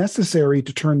 it's necessary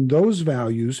to turn those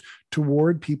values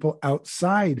toward people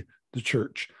outside the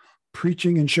church.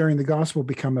 Preaching and sharing the gospel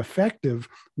become effective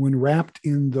when wrapped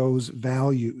in those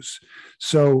values.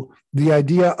 So the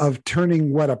idea of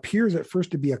turning what appears at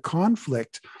first to be a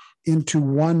conflict into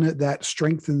one that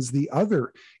strengthens the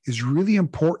other is really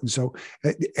important. So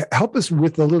help us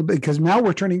with a little bit, because now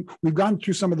we've gone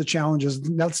through some of the challenges.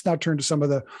 Let's now turn to some of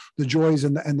the joys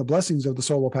and the blessings of the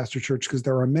solo pastor church, because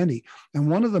there are many. And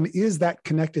one of them is that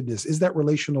connectedness, is that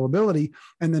relational ability,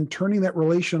 and then turning that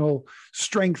relational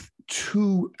strength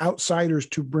to outsiders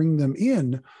to bring them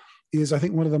in is, I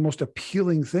think, one of the most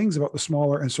appealing things about the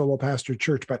smaller and solo pastor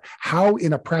church. But how,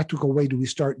 in a practical way, do we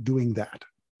start doing that?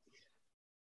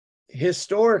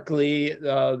 Historically,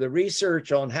 the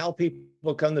research on how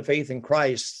people come to faith in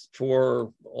Christ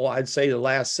for, I'd say the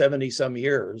last 70 some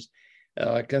years,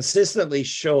 consistently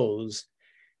shows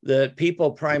that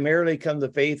people primarily come to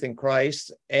faith in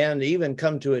Christ and even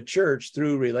come to a church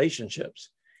through relationships.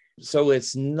 So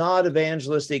it's not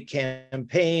evangelistic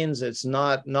campaigns. It's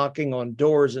not knocking on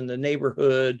doors in the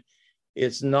neighborhood.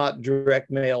 It's not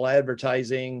direct mail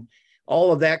advertising.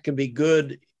 All of that can be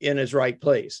good in its right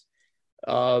place.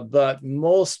 But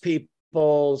most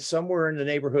people, somewhere in the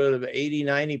neighborhood of 80,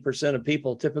 90% of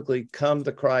people typically come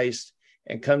to Christ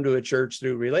and come to a church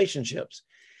through relationships.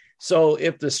 So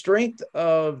if the strength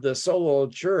of the solo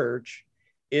church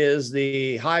is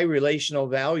the high relational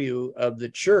value of the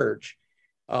church,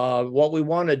 what we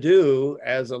want to do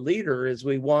as a leader is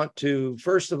we want to,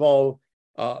 first of all,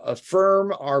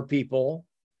 affirm our people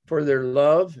for their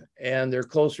love and their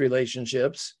close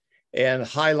relationships and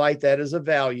highlight that as a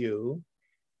value.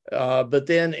 But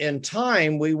then in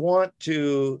time, we want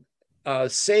to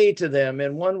say to them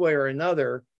in one way or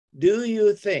another, do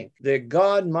you think that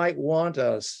God might want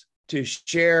us to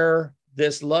share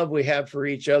this love we have for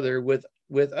each other with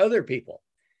other people?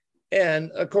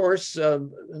 And of course,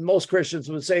 most Christians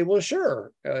would say, well,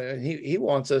 sure, he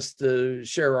wants us to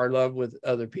share our love with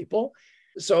other people.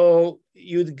 So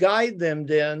you guide them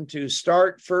then to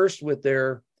start first with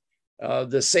their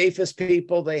the safest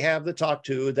people they have to talk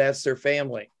to, that's their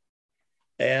family,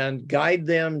 and guide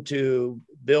them to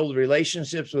build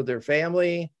relationships with their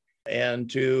family and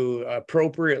to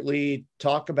appropriately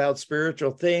talk about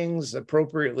spiritual things,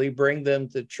 appropriately bring them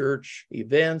to church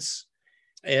events.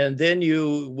 And then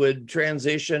you would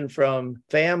transition from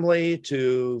family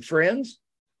to friends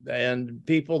and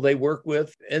people they work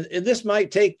with. And this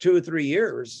might take 2 or 3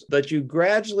 years, but you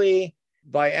gradually,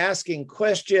 by asking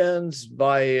questions,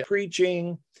 by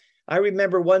preaching. I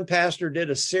remember one pastor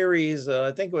did a series,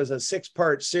 I think it was a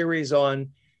 6-part series on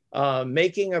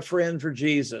making a friend for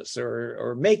Jesus,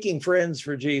 or making friends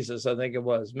for Jesus. I think it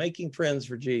was making friends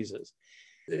for Jesus.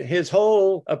 His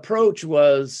whole approach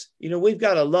was, we've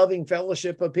got a loving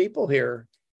fellowship of people here,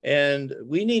 and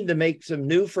we need to make some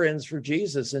new friends for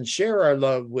Jesus and share our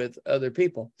love with other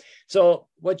people. So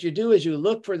what you do is you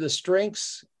look for the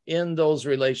strengths in those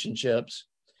relationships.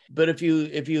 But if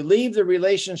you leave the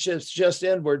relationships just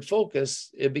inward focus,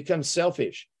 it becomes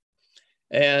selfish.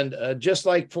 And just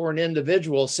like for an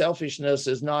individual, selfishness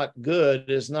is not good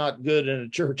in a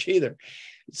church either.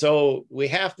 So we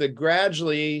have to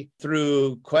gradually,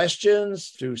 through questions,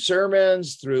 through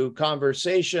sermons, through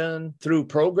conversation, through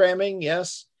programming,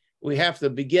 yes, we have to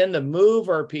begin to move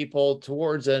our people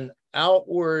towards an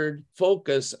outward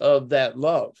focus of that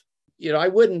love. I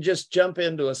wouldn't just jump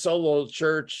into a solo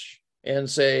church and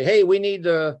say, hey, we need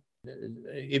to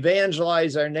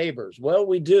evangelize our neighbors. Well,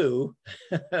 we do,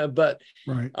 but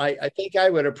right. I think I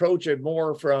would approach it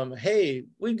more from, hey,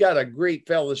 we've got a great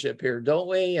fellowship here, don't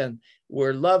we? And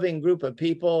we're a loving group of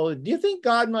people. Do you think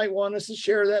God might want us to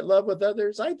share that love with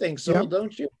others? I think so, yeah.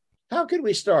 Don't you? How can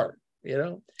we start?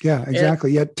 Yeah,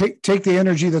 exactly. Take the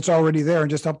energy that's already there and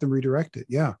just help them redirect it.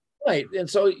 Yeah. Right. And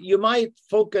so you might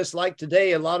focus, like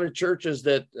today, a lot of churches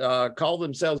that call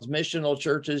themselves missional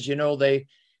churches,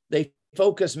 they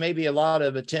focus maybe a lot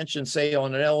of attention, say,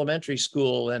 on an elementary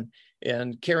school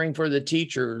and caring for the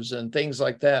teachers and things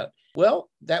like that. Well,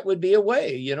 that would be a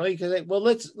way, you can say, well,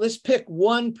 let's pick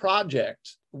one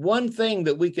project, one thing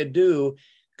that we could do.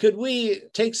 Could we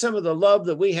take some of the love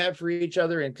that we have for each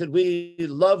other, and could we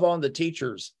love on the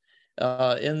teachers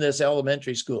in this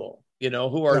elementary school,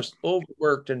 who are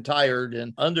overworked and tired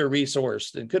and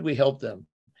under-resourced, and could we help them?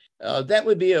 That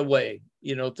would be a way,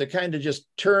 to kind of just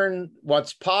turn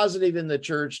what's positive in the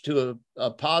church to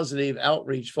a positive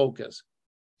outreach focus.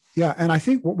 Yeah. And I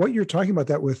think what you're talking about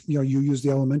that with, you use the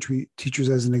elementary teachers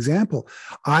as an example.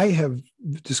 I have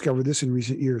discovered this in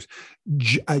recent years.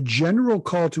 A general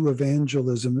call to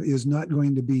evangelism is not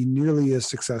going to be nearly as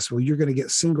successful. You're going to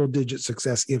get single-digit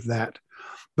success, if that.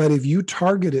 But if you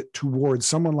target it towards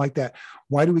someone like that,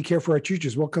 why do we care for our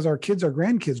teachers? Well, because our kids, our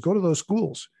grandkids go to those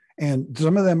schools. And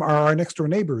some of them are our next door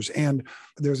neighbors. And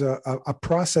there's a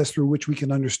process through which we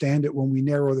can understand it when we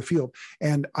narrow the field.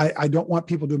 And I don't want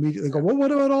people to immediately go, well,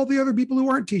 what about all the other people who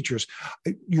aren't teachers?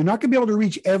 You're not going to be able to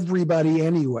reach everybody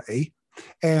anyway.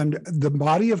 And the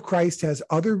body of Christ has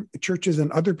other churches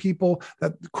and other people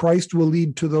that Christ will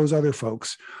lead to those other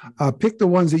folks. Pick the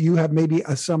ones that you have maybe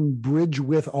some bridge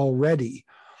with already,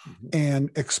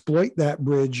 and exploit that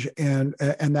bridge and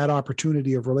that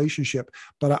opportunity of relationship.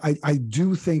 But I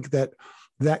do think that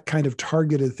kind of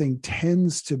targeted thing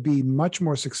tends to be much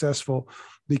more successful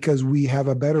because we have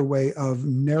a better way of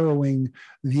narrowing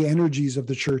the energies of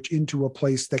the church into a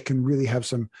place that can really have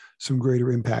some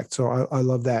greater impact. So I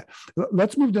love that.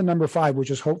 Let's move to number 5,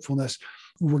 which is hopefulness.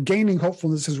 We're gaining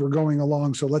hopefulness as we're going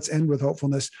along. So let's end with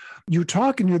hopefulness. You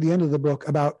talk near the end of the book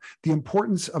about the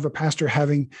importance of a pastor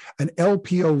having an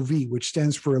LPOV, which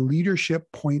stands for a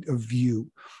leadership point of view.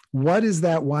 What is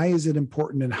that? Why is it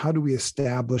important? And how do we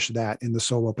establish that in the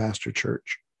solo pastor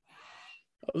church?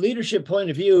 A leadership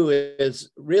point of view is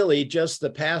really just the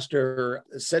pastor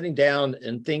sitting down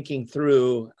and thinking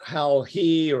through how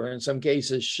he, or in some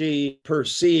cases she,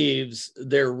 perceives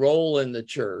their role in the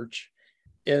church.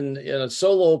 In a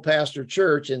solo pastor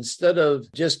church, instead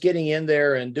of just getting in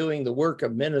there and doing the work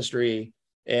of ministry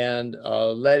and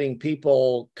letting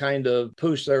people kind of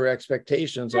push their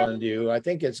expectations on you, I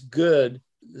think it's good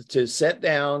to sit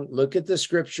down, look at the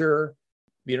scripture,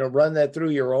 run that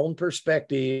through your own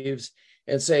perspectives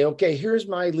and say, okay, here's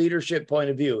my leadership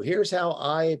point of view. Here's how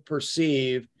I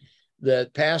perceive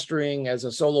that pastoring as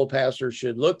a solo pastor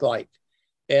should look like.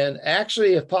 And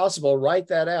actually, if possible, write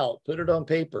that out, put it on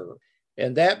paper.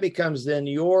 And that becomes then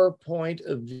your point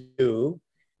of view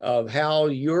of how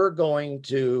you're going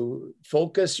to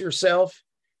focus yourself,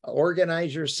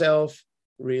 organize yourself,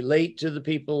 relate to the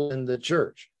people in the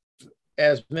church.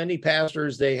 As many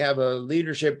pastors, they have a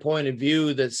leadership point of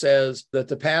view that says that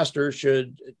the pastor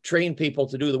should train people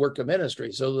to do the work of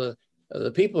ministry. So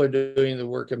the people are doing the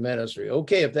work of ministry.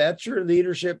 Okay, if that's your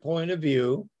leadership point of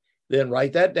view, then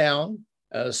write that down.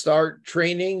 Start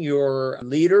training your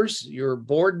leaders, your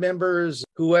board members,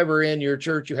 whoever in your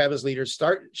church you have as leaders.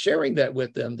 Start sharing that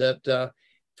with them, that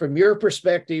from your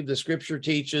perspective, the scripture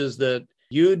teaches that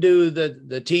you do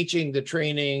the teaching, the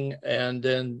training, and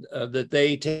then that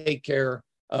they take care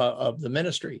of the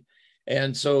ministry.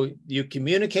 And so you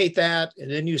communicate that,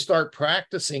 and then you start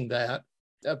practicing that.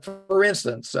 For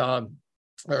instance,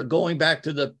 going back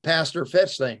to the Pastor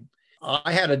Fetch thing,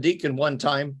 I had a deacon one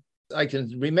time. I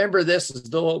can remember this as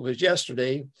though it was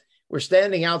yesterday. We're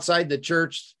standing outside the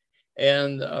church,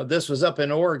 and this was up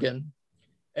in Oregon,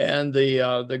 and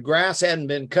the grass hadn't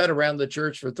been cut around the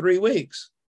church for 3 weeks.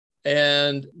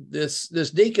 And this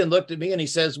deacon looked at me and he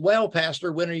says, "Well,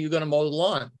 Pastor, when are you going to mow the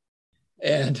lawn?"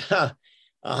 And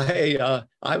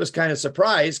I was kind of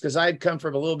surprised because I'd come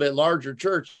from a little bit larger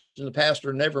church and the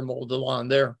pastor never mowed the lawn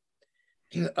there.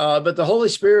 But the Holy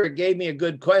Spirit gave me a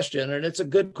good question, and it's a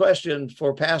good question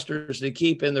for pastors to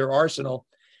keep in their arsenal.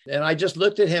 And I just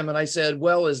looked at him and I said,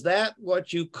 "Well, is that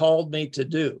what you called me to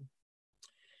do?"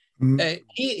 Mm-hmm.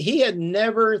 He had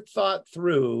never thought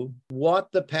through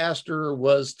what the pastor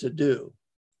was to do.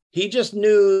 He just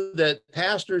knew that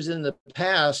pastors in the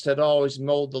past had always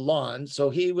mowed the lawn, so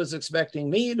he was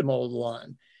expecting me to mow the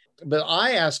lawn. But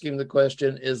I asked him the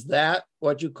question, "Is that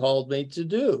what you called me to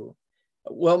do?"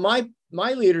 Well,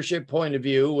 my leadership point of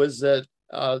view was that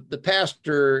the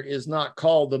pastor is not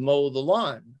called to mow the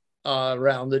lawn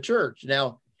around the church.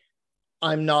 Now,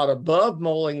 I'm not above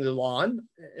mowing the lawn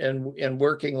and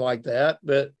working like that,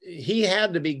 but he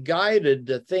had to be guided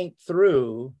to think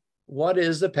through, what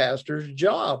is the pastor's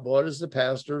job? What is the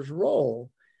pastor's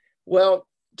role? Well,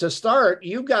 to start,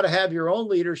 you've got to have your own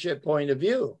leadership point of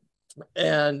view.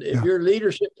 And if your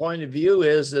leadership point of view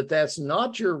is that that's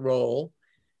not your role,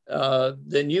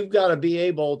 then you've got to be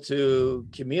able to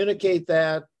communicate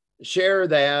that, share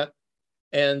that,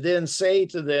 and then say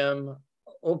to them,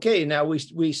 okay, now we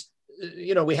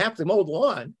have to mow the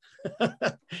lawn.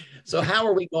 So how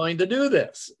are we going to do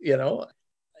this?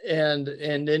 And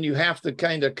then you have to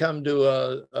kind of come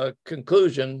to a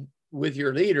conclusion with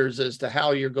your leaders as to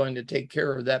how you're going to take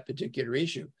care of that particular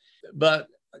issue. But,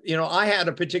 I had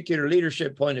a particular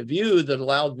leadership point of view that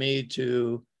allowed me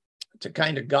to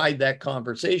kind of guide that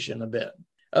conversation a bit.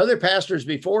 Other pastors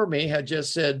before me had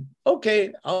just said,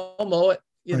 okay, I'll mow it,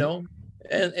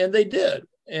 and they did.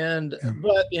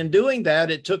 But in doing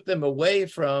that, it took them away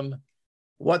from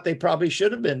what they probably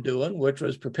should have been doing, which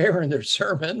was preparing their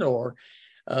sermon or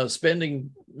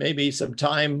spending maybe some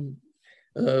time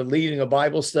leading a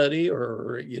Bible study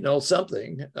or,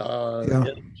 something in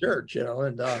the church,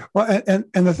 and well, and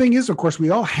the thing is, of course, we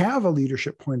all have a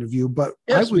leadership point of view, but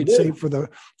yes, I would say for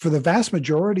the vast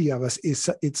majority of us,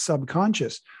 it's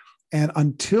subconscious. And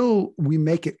until we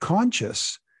make it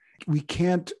conscious, we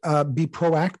can't be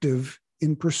proactive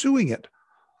in pursuing it.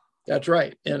 That's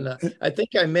right. And I think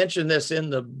I mentioned this in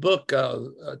the book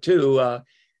too.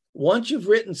 Once you've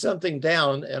written something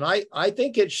down, and I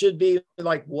think it should be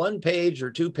like 1 page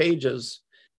or 2 pages,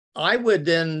 I would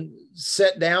then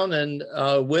sit down and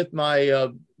with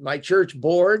my church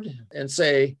board and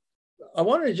say, I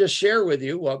want to just share with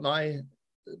you what my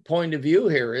point of view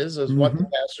here is what the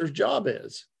pastor's job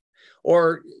is.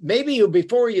 Or maybe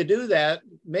before you do that,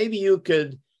 maybe you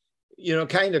could,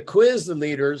 kind of quiz the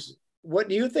leaders. What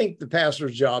do you think the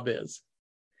pastor's job is?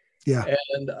 Yeah.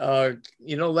 And,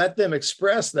 let them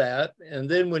express that. And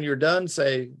then when you're done,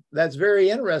 say, that's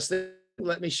very interesting.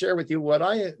 Let me share with you what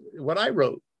I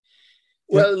wrote.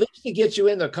 Well, at least it gets you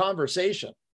in the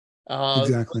conversation.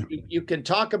 Exactly. You can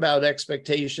talk about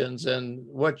expectations and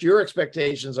what your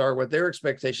expectations are, what their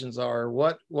expectations are,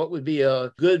 what would be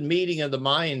a good meeting of the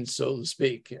mind, so to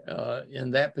speak,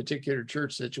 in that particular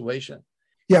church situation.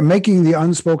 Yeah, making the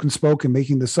unspoken spoken,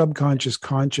 making the subconscious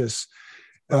conscious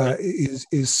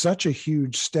is such a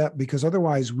huge step, because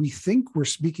otherwise we think we're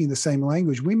speaking the same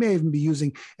language. We may even be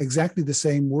using exactly the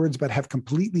same words, but have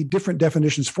completely different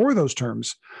definitions for those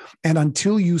terms. And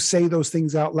until you say those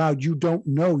things out loud, you don't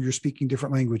know you're speaking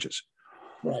different languages.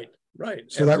 Right.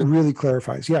 So that really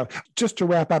clarifies. Yeah. Just to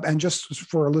wrap up, and just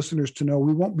for our listeners to know,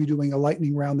 we won't be doing a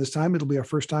lightning round this time. It'll be our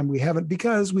first time we haven't,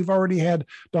 because we've already had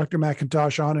Dr.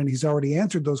 McIntosh on and he's already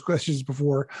answered those questions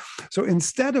before. So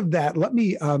instead of that, let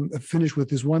me finish with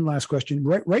this one last question.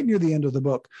 Right near the end of the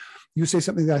book, you say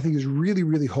something that I think is really,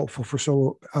 really hopeful for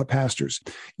solo pastors.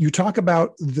 You talk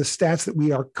about the stats that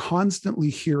we are constantly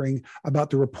hearing about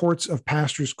the reports of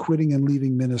pastors quitting and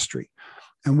leaving ministry.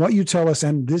 And what you tell us,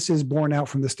 and this is borne out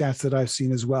from the stats that I've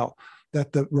seen as well,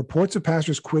 that the reports of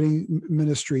pastors quitting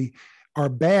ministry are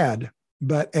bad,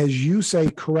 but as you say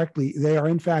correctly, they are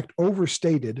in fact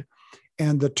overstated.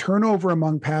 And the turnover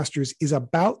among pastors is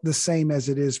about the same as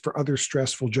it is for other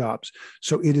stressful jobs.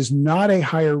 So it is not a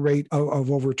higher rate of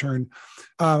overturn.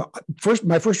 My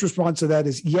first response to that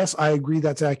is, yes, I agree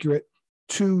that's accurate.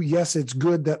 2, yes, it's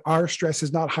good that our stress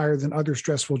is not higher than other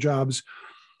stressful jobs.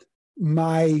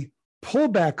 My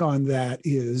pullback on that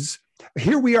is,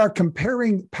 here we are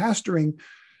comparing pastoring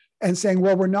and saying,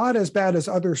 well, we're not as bad as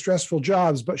other stressful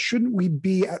jobs, but shouldn't we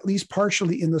be at least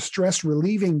partially in the stress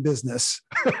relieving business?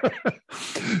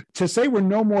 To say we're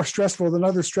no more stressful than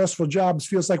other stressful jobs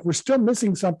feels like we're still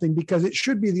missing something, because it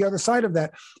should be the other side of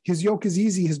that. His yoke is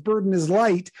easy, his burden is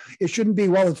light. It shouldn't be,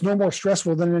 well, it's no more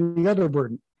stressful than any other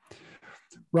burden.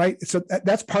 Right. So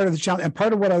that's part of the challenge. And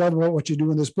part of what I love about what you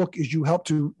do in this book is you help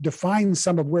to define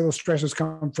some of where those stresses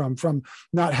come from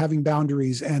not having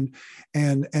boundaries and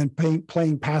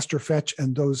playing pastor fetch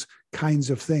and those kinds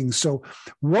of things. So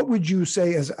what would you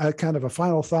say as a kind of a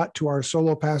final thought to our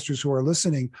solo pastors who are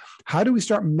listening? How do we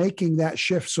start making that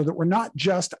shift so that we're not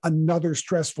just another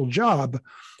stressful job,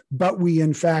 but we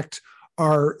in fact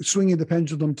are swinging the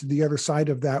pendulum to the other side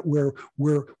of that, where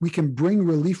we can bring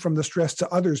relief from the stress to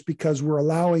others because we're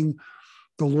allowing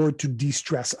the Lord to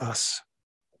de-stress us?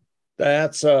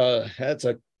 That's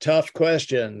a tough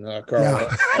question, Carl.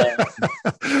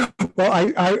 Yeah.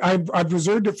 Well, I've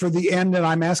reserved it for the end, and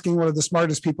I'm asking one of the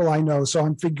smartest people I know, so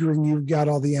I'm figuring you've got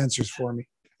all the answers for me.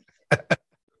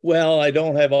 Well, I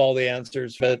don't have all the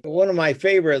answers, but one of my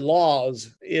favorite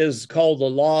laws is called the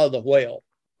law of the whale.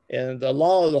 And the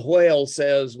law of the whale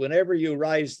says, whenever you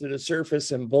rise to the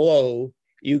surface and blow,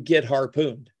 you get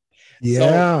harpooned.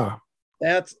 Yeah.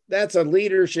 So that's a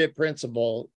leadership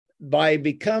principle. By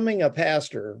becoming a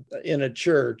pastor in a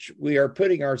church, we are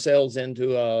putting ourselves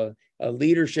into a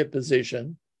leadership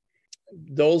position.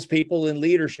 Those people in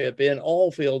leadership, in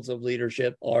all fields of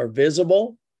leadership, are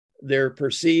visible. They're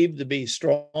perceived to be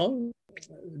strong.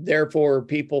 Therefore,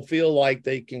 people feel like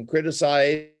they can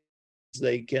criticize.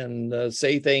 They can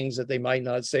say things that they might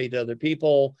not say to other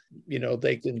people.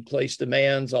 They can place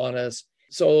demands on us.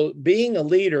 So being a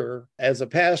leader as a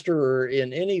pastor or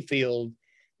in any field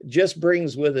just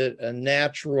brings with it a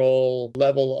natural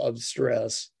level of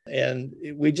stress. And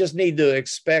we just need to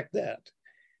expect that.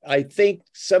 I think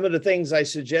some of the things I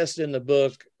suggest in the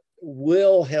book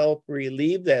will help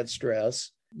relieve that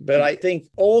stress. But I think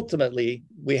ultimately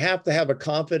we have to have a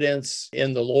confidence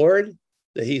in the Lord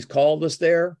that He's called us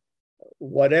there.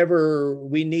 Whatever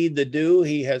we need to do,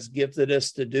 He has gifted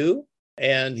us to do,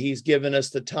 and He's given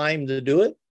us the time to do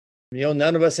it.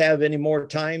 None of us have any more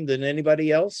time than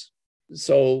anybody else.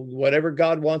 So whatever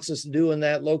God wants us to do in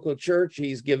that local church,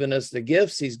 he's given us the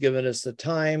gifts, he's given us the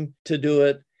time to do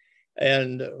it.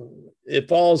 And it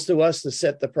falls to us to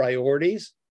set the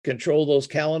priorities, control those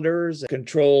calendars,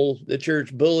 control the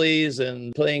church bullies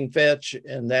and playing fetch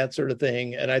and that sort of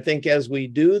thing. And I think as we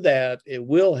do that, it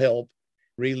will help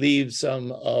relieve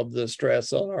some of the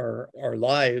stress on our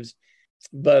lives.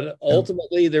 But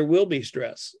ultimately, there will be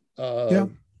stress.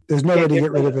 There's no way to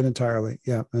get rid of it entirely.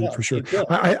 Yeah, for sure.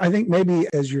 I think maybe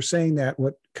as you're saying that,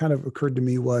 what kind of occurred to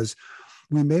me was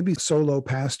we may be solo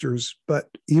pastors, but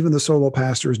even the solo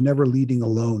pastor is never leading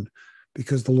alone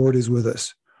because the Lord is with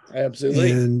us.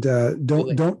 Absolutely. And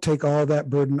don't take all that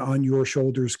burden on your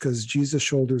shoulders because Jesus'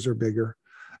 shoulders are bigger.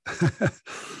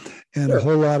 And a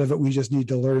whole lot of it we just need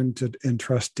to learn to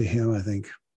entrust to him, I think.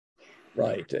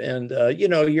 Right. And,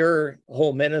 your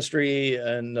whole ministry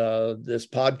and this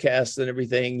podcast and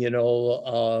everything,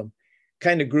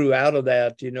 kind of grew out of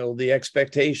that, the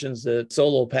expectations that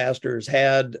solo pastors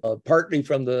had, partly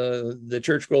from the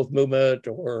church growth movement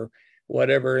or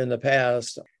whatever in the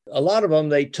past. A lot of them,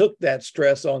 they took that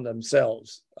stress on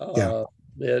themselves.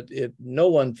 No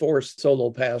one forced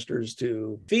solo pastors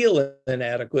to feel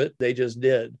inadequate. They just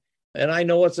did. And I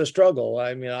know it's a struggle.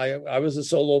 I mean, I was a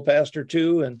solo pastor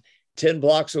too, and 10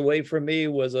 blocks away from me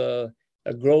was a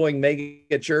growing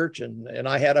mega church, and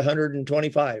I had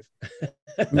 125.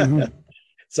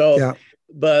 Mm-hmm.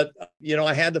 But,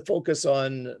 I had to focus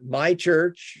on my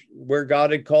church, where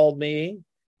God had called me,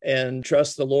 and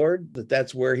trust the Lord that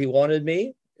that's where he wanted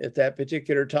me at that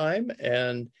particular time,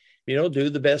 and, do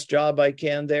the best job I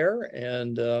can there,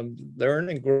 and learn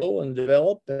and grow and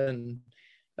develop and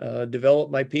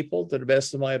develop my people to the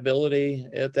best of my ability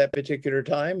at that particular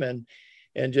time, and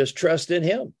just trust in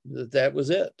him that was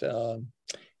it.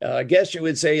 I guess you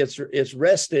would say it's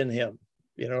rest in him.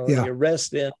 You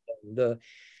rest in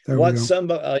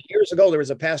years ago, there was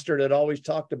a pastor that always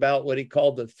talked about what he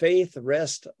called the faith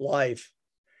rest life.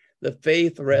 The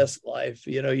faith rest life.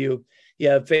 You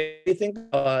have faith in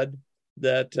God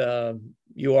that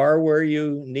you are where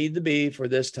you need to be for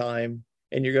this time,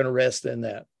 and you're going to rest in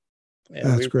that. And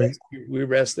that's great. We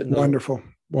rest in wonderful.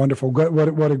 Wonderful.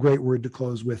 What a great word to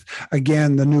close with.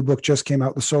 Again, the new book just came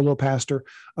out, The Solo Pastor,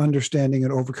 Understanding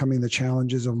and Overcoming the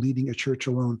Challenges of Leading a Church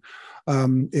Alone.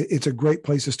 It's a great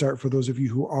place to start for those of you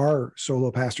who are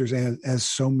solo pastors, and as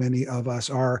so many of us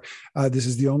are. This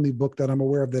is the only book that I'm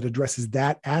aware of that addresses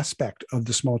that aspect of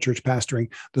the small church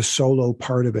pastoring, the solo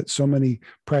part of it. So many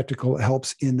practical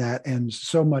helps in that, and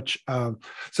so much,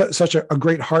 such a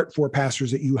great heart for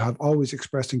pastors that you have always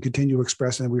expressed and continue to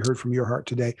express, and we heard from your heart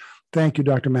today. Thank you,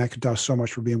 Dr. McIntosh, so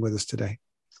much for being with us today.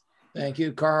 Thank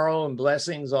you, Carl, and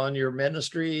blessings on your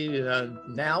ministry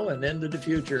now and into the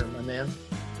future, my man.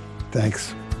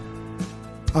 Thanks.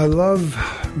 I love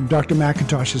Dr.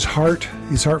 McIntosh's heart,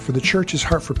 his heart for the church, his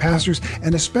heart for pastors,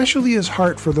 and especially his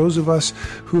heart for those of us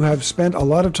who have spent a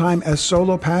lot of time as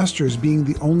solo pastors, being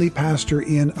the only pastor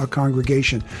in a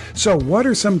congregation. So what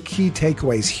are some key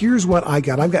takeaways? Here's what I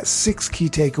got. I've got 6 key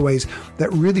takeaways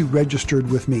that really registered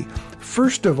with me.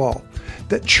 First of all,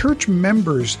 that church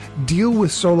members deal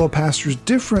with solo pastors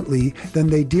differently than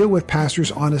they deal with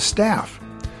pastors on a staff.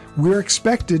 We're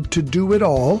expected to do it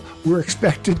all. We're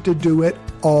expected to do it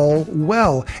all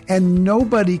well. And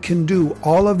nobody can do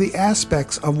all of the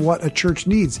aspects of what a church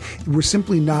needs. We're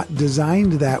simply not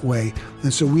designed that way.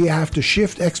 And so we have to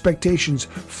shift expectations,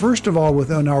 first of all,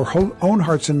 within our own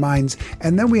hearts and minds,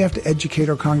 and then we have to educate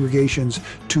our congregations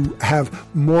to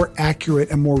have more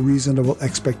accurate and more reasonable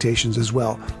expectations as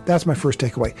well. That's my first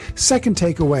takeaway. Second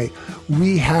takeaway,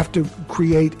 we have to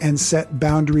create and set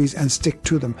boundaries and stick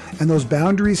to them. And those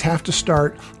boundaries have to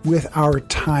start with our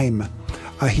time.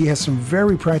 He has some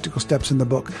very practical steps in the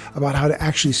book about how to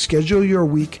actually schedule your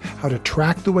week, how to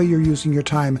track the way you're using your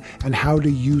time, and how to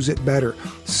use it better.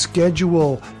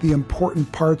 Schedule the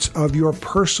important parts of your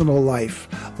personal life,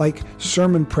 like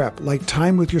sermon prep, like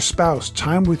time with your spouse,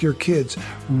 time with your kids,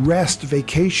 rest,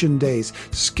 vacation days.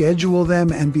 Schedule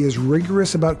them and be as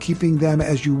rigorous about keeping them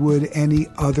as you would any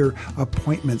other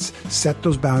appointments. Set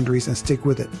those boundaries and stick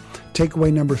with it.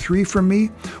 Takeaway number 3 from me,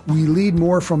 we lead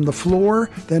more from the floor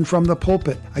than from the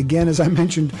pulpit. Again, as I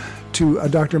mentioned to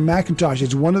Dr. McIntosh,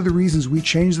 it's one of the reasons we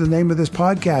changed the name of this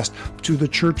podcast to the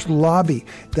church lobby.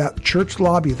 That church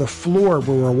lobby, the floor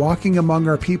where we're walking among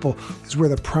our people, is where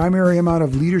the primary amount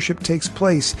of leadership takes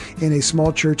place in a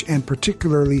small church, and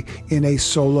particularly in a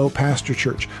solo pastor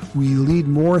church. We lead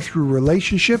more through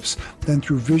relationships than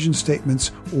through vision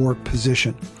statements or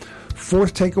position.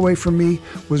 Fourth takeaway from me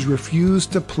was refuse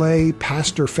to play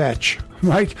pastor fetch.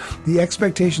 right? The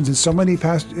expectations in so many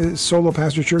solo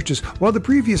pastor churches, well, the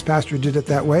previous pastor did it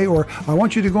that way, or I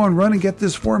want you to go and run and get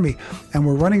this for me. And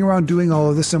we're running around doing all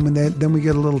of this, and then we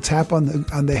get a little tap on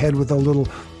the head with a little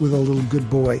good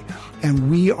boy.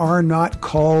 And we are not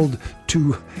called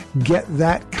to get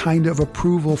that kind of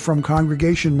approval from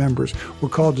congregation members. We're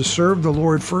called to serve the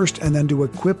Lord first and then to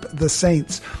equip the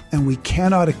saints. And we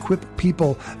cannot equip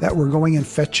people that we're going and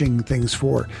fetching things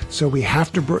for. So we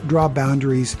have to draw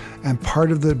boundaries, and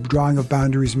part of the drawing of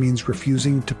boundaries means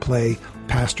refusing to play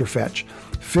pastor fetch.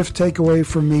 Fifth takeaway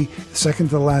from me, second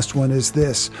to the last one, is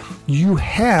this. You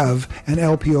have an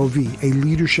LPOV, a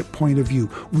leadership point of view.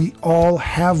 We all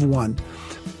have one.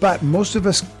 But most of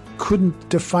us couldn't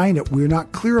define it. We're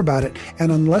not clear about it.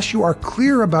 And unless you are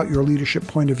clear about your leadership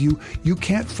point of view, you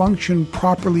can't function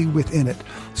properly within it.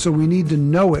 So we need to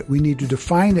know it. We need to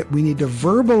define it. We need to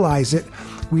verbalize it.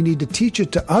 We need to teach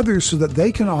it to others so that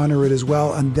they can honor it as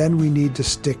well. And then we need to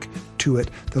stick to it.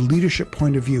 The leadership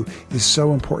point of view is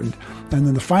so important. And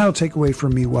then the final takeaway for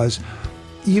me was,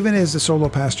 even as a solo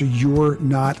pastor, you're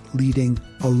not leading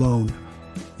alone.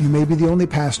 You may be the only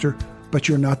pastor, but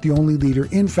you're not the only leader.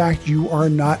 In fact, you are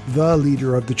not the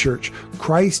leader of the church.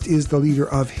 Christ is the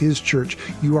leader of his church.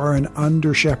 You are an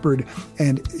under shepherd,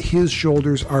 and his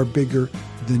shoulders are bigger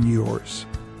than yours.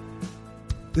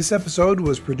 This episode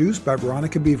was produced by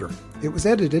Veronica Beaver. It was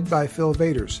edited by Phil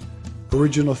Vaders.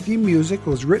 Original theme music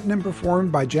was written and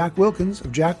performed by Jack Wilkins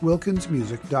of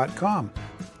jackwilkinsmusic.com.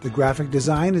 The graphic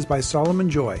design is by Solomon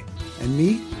Joy. And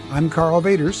me, I'm Carl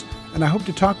Vaders, and I hope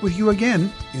to talk with you again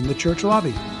in the church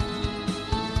lobby.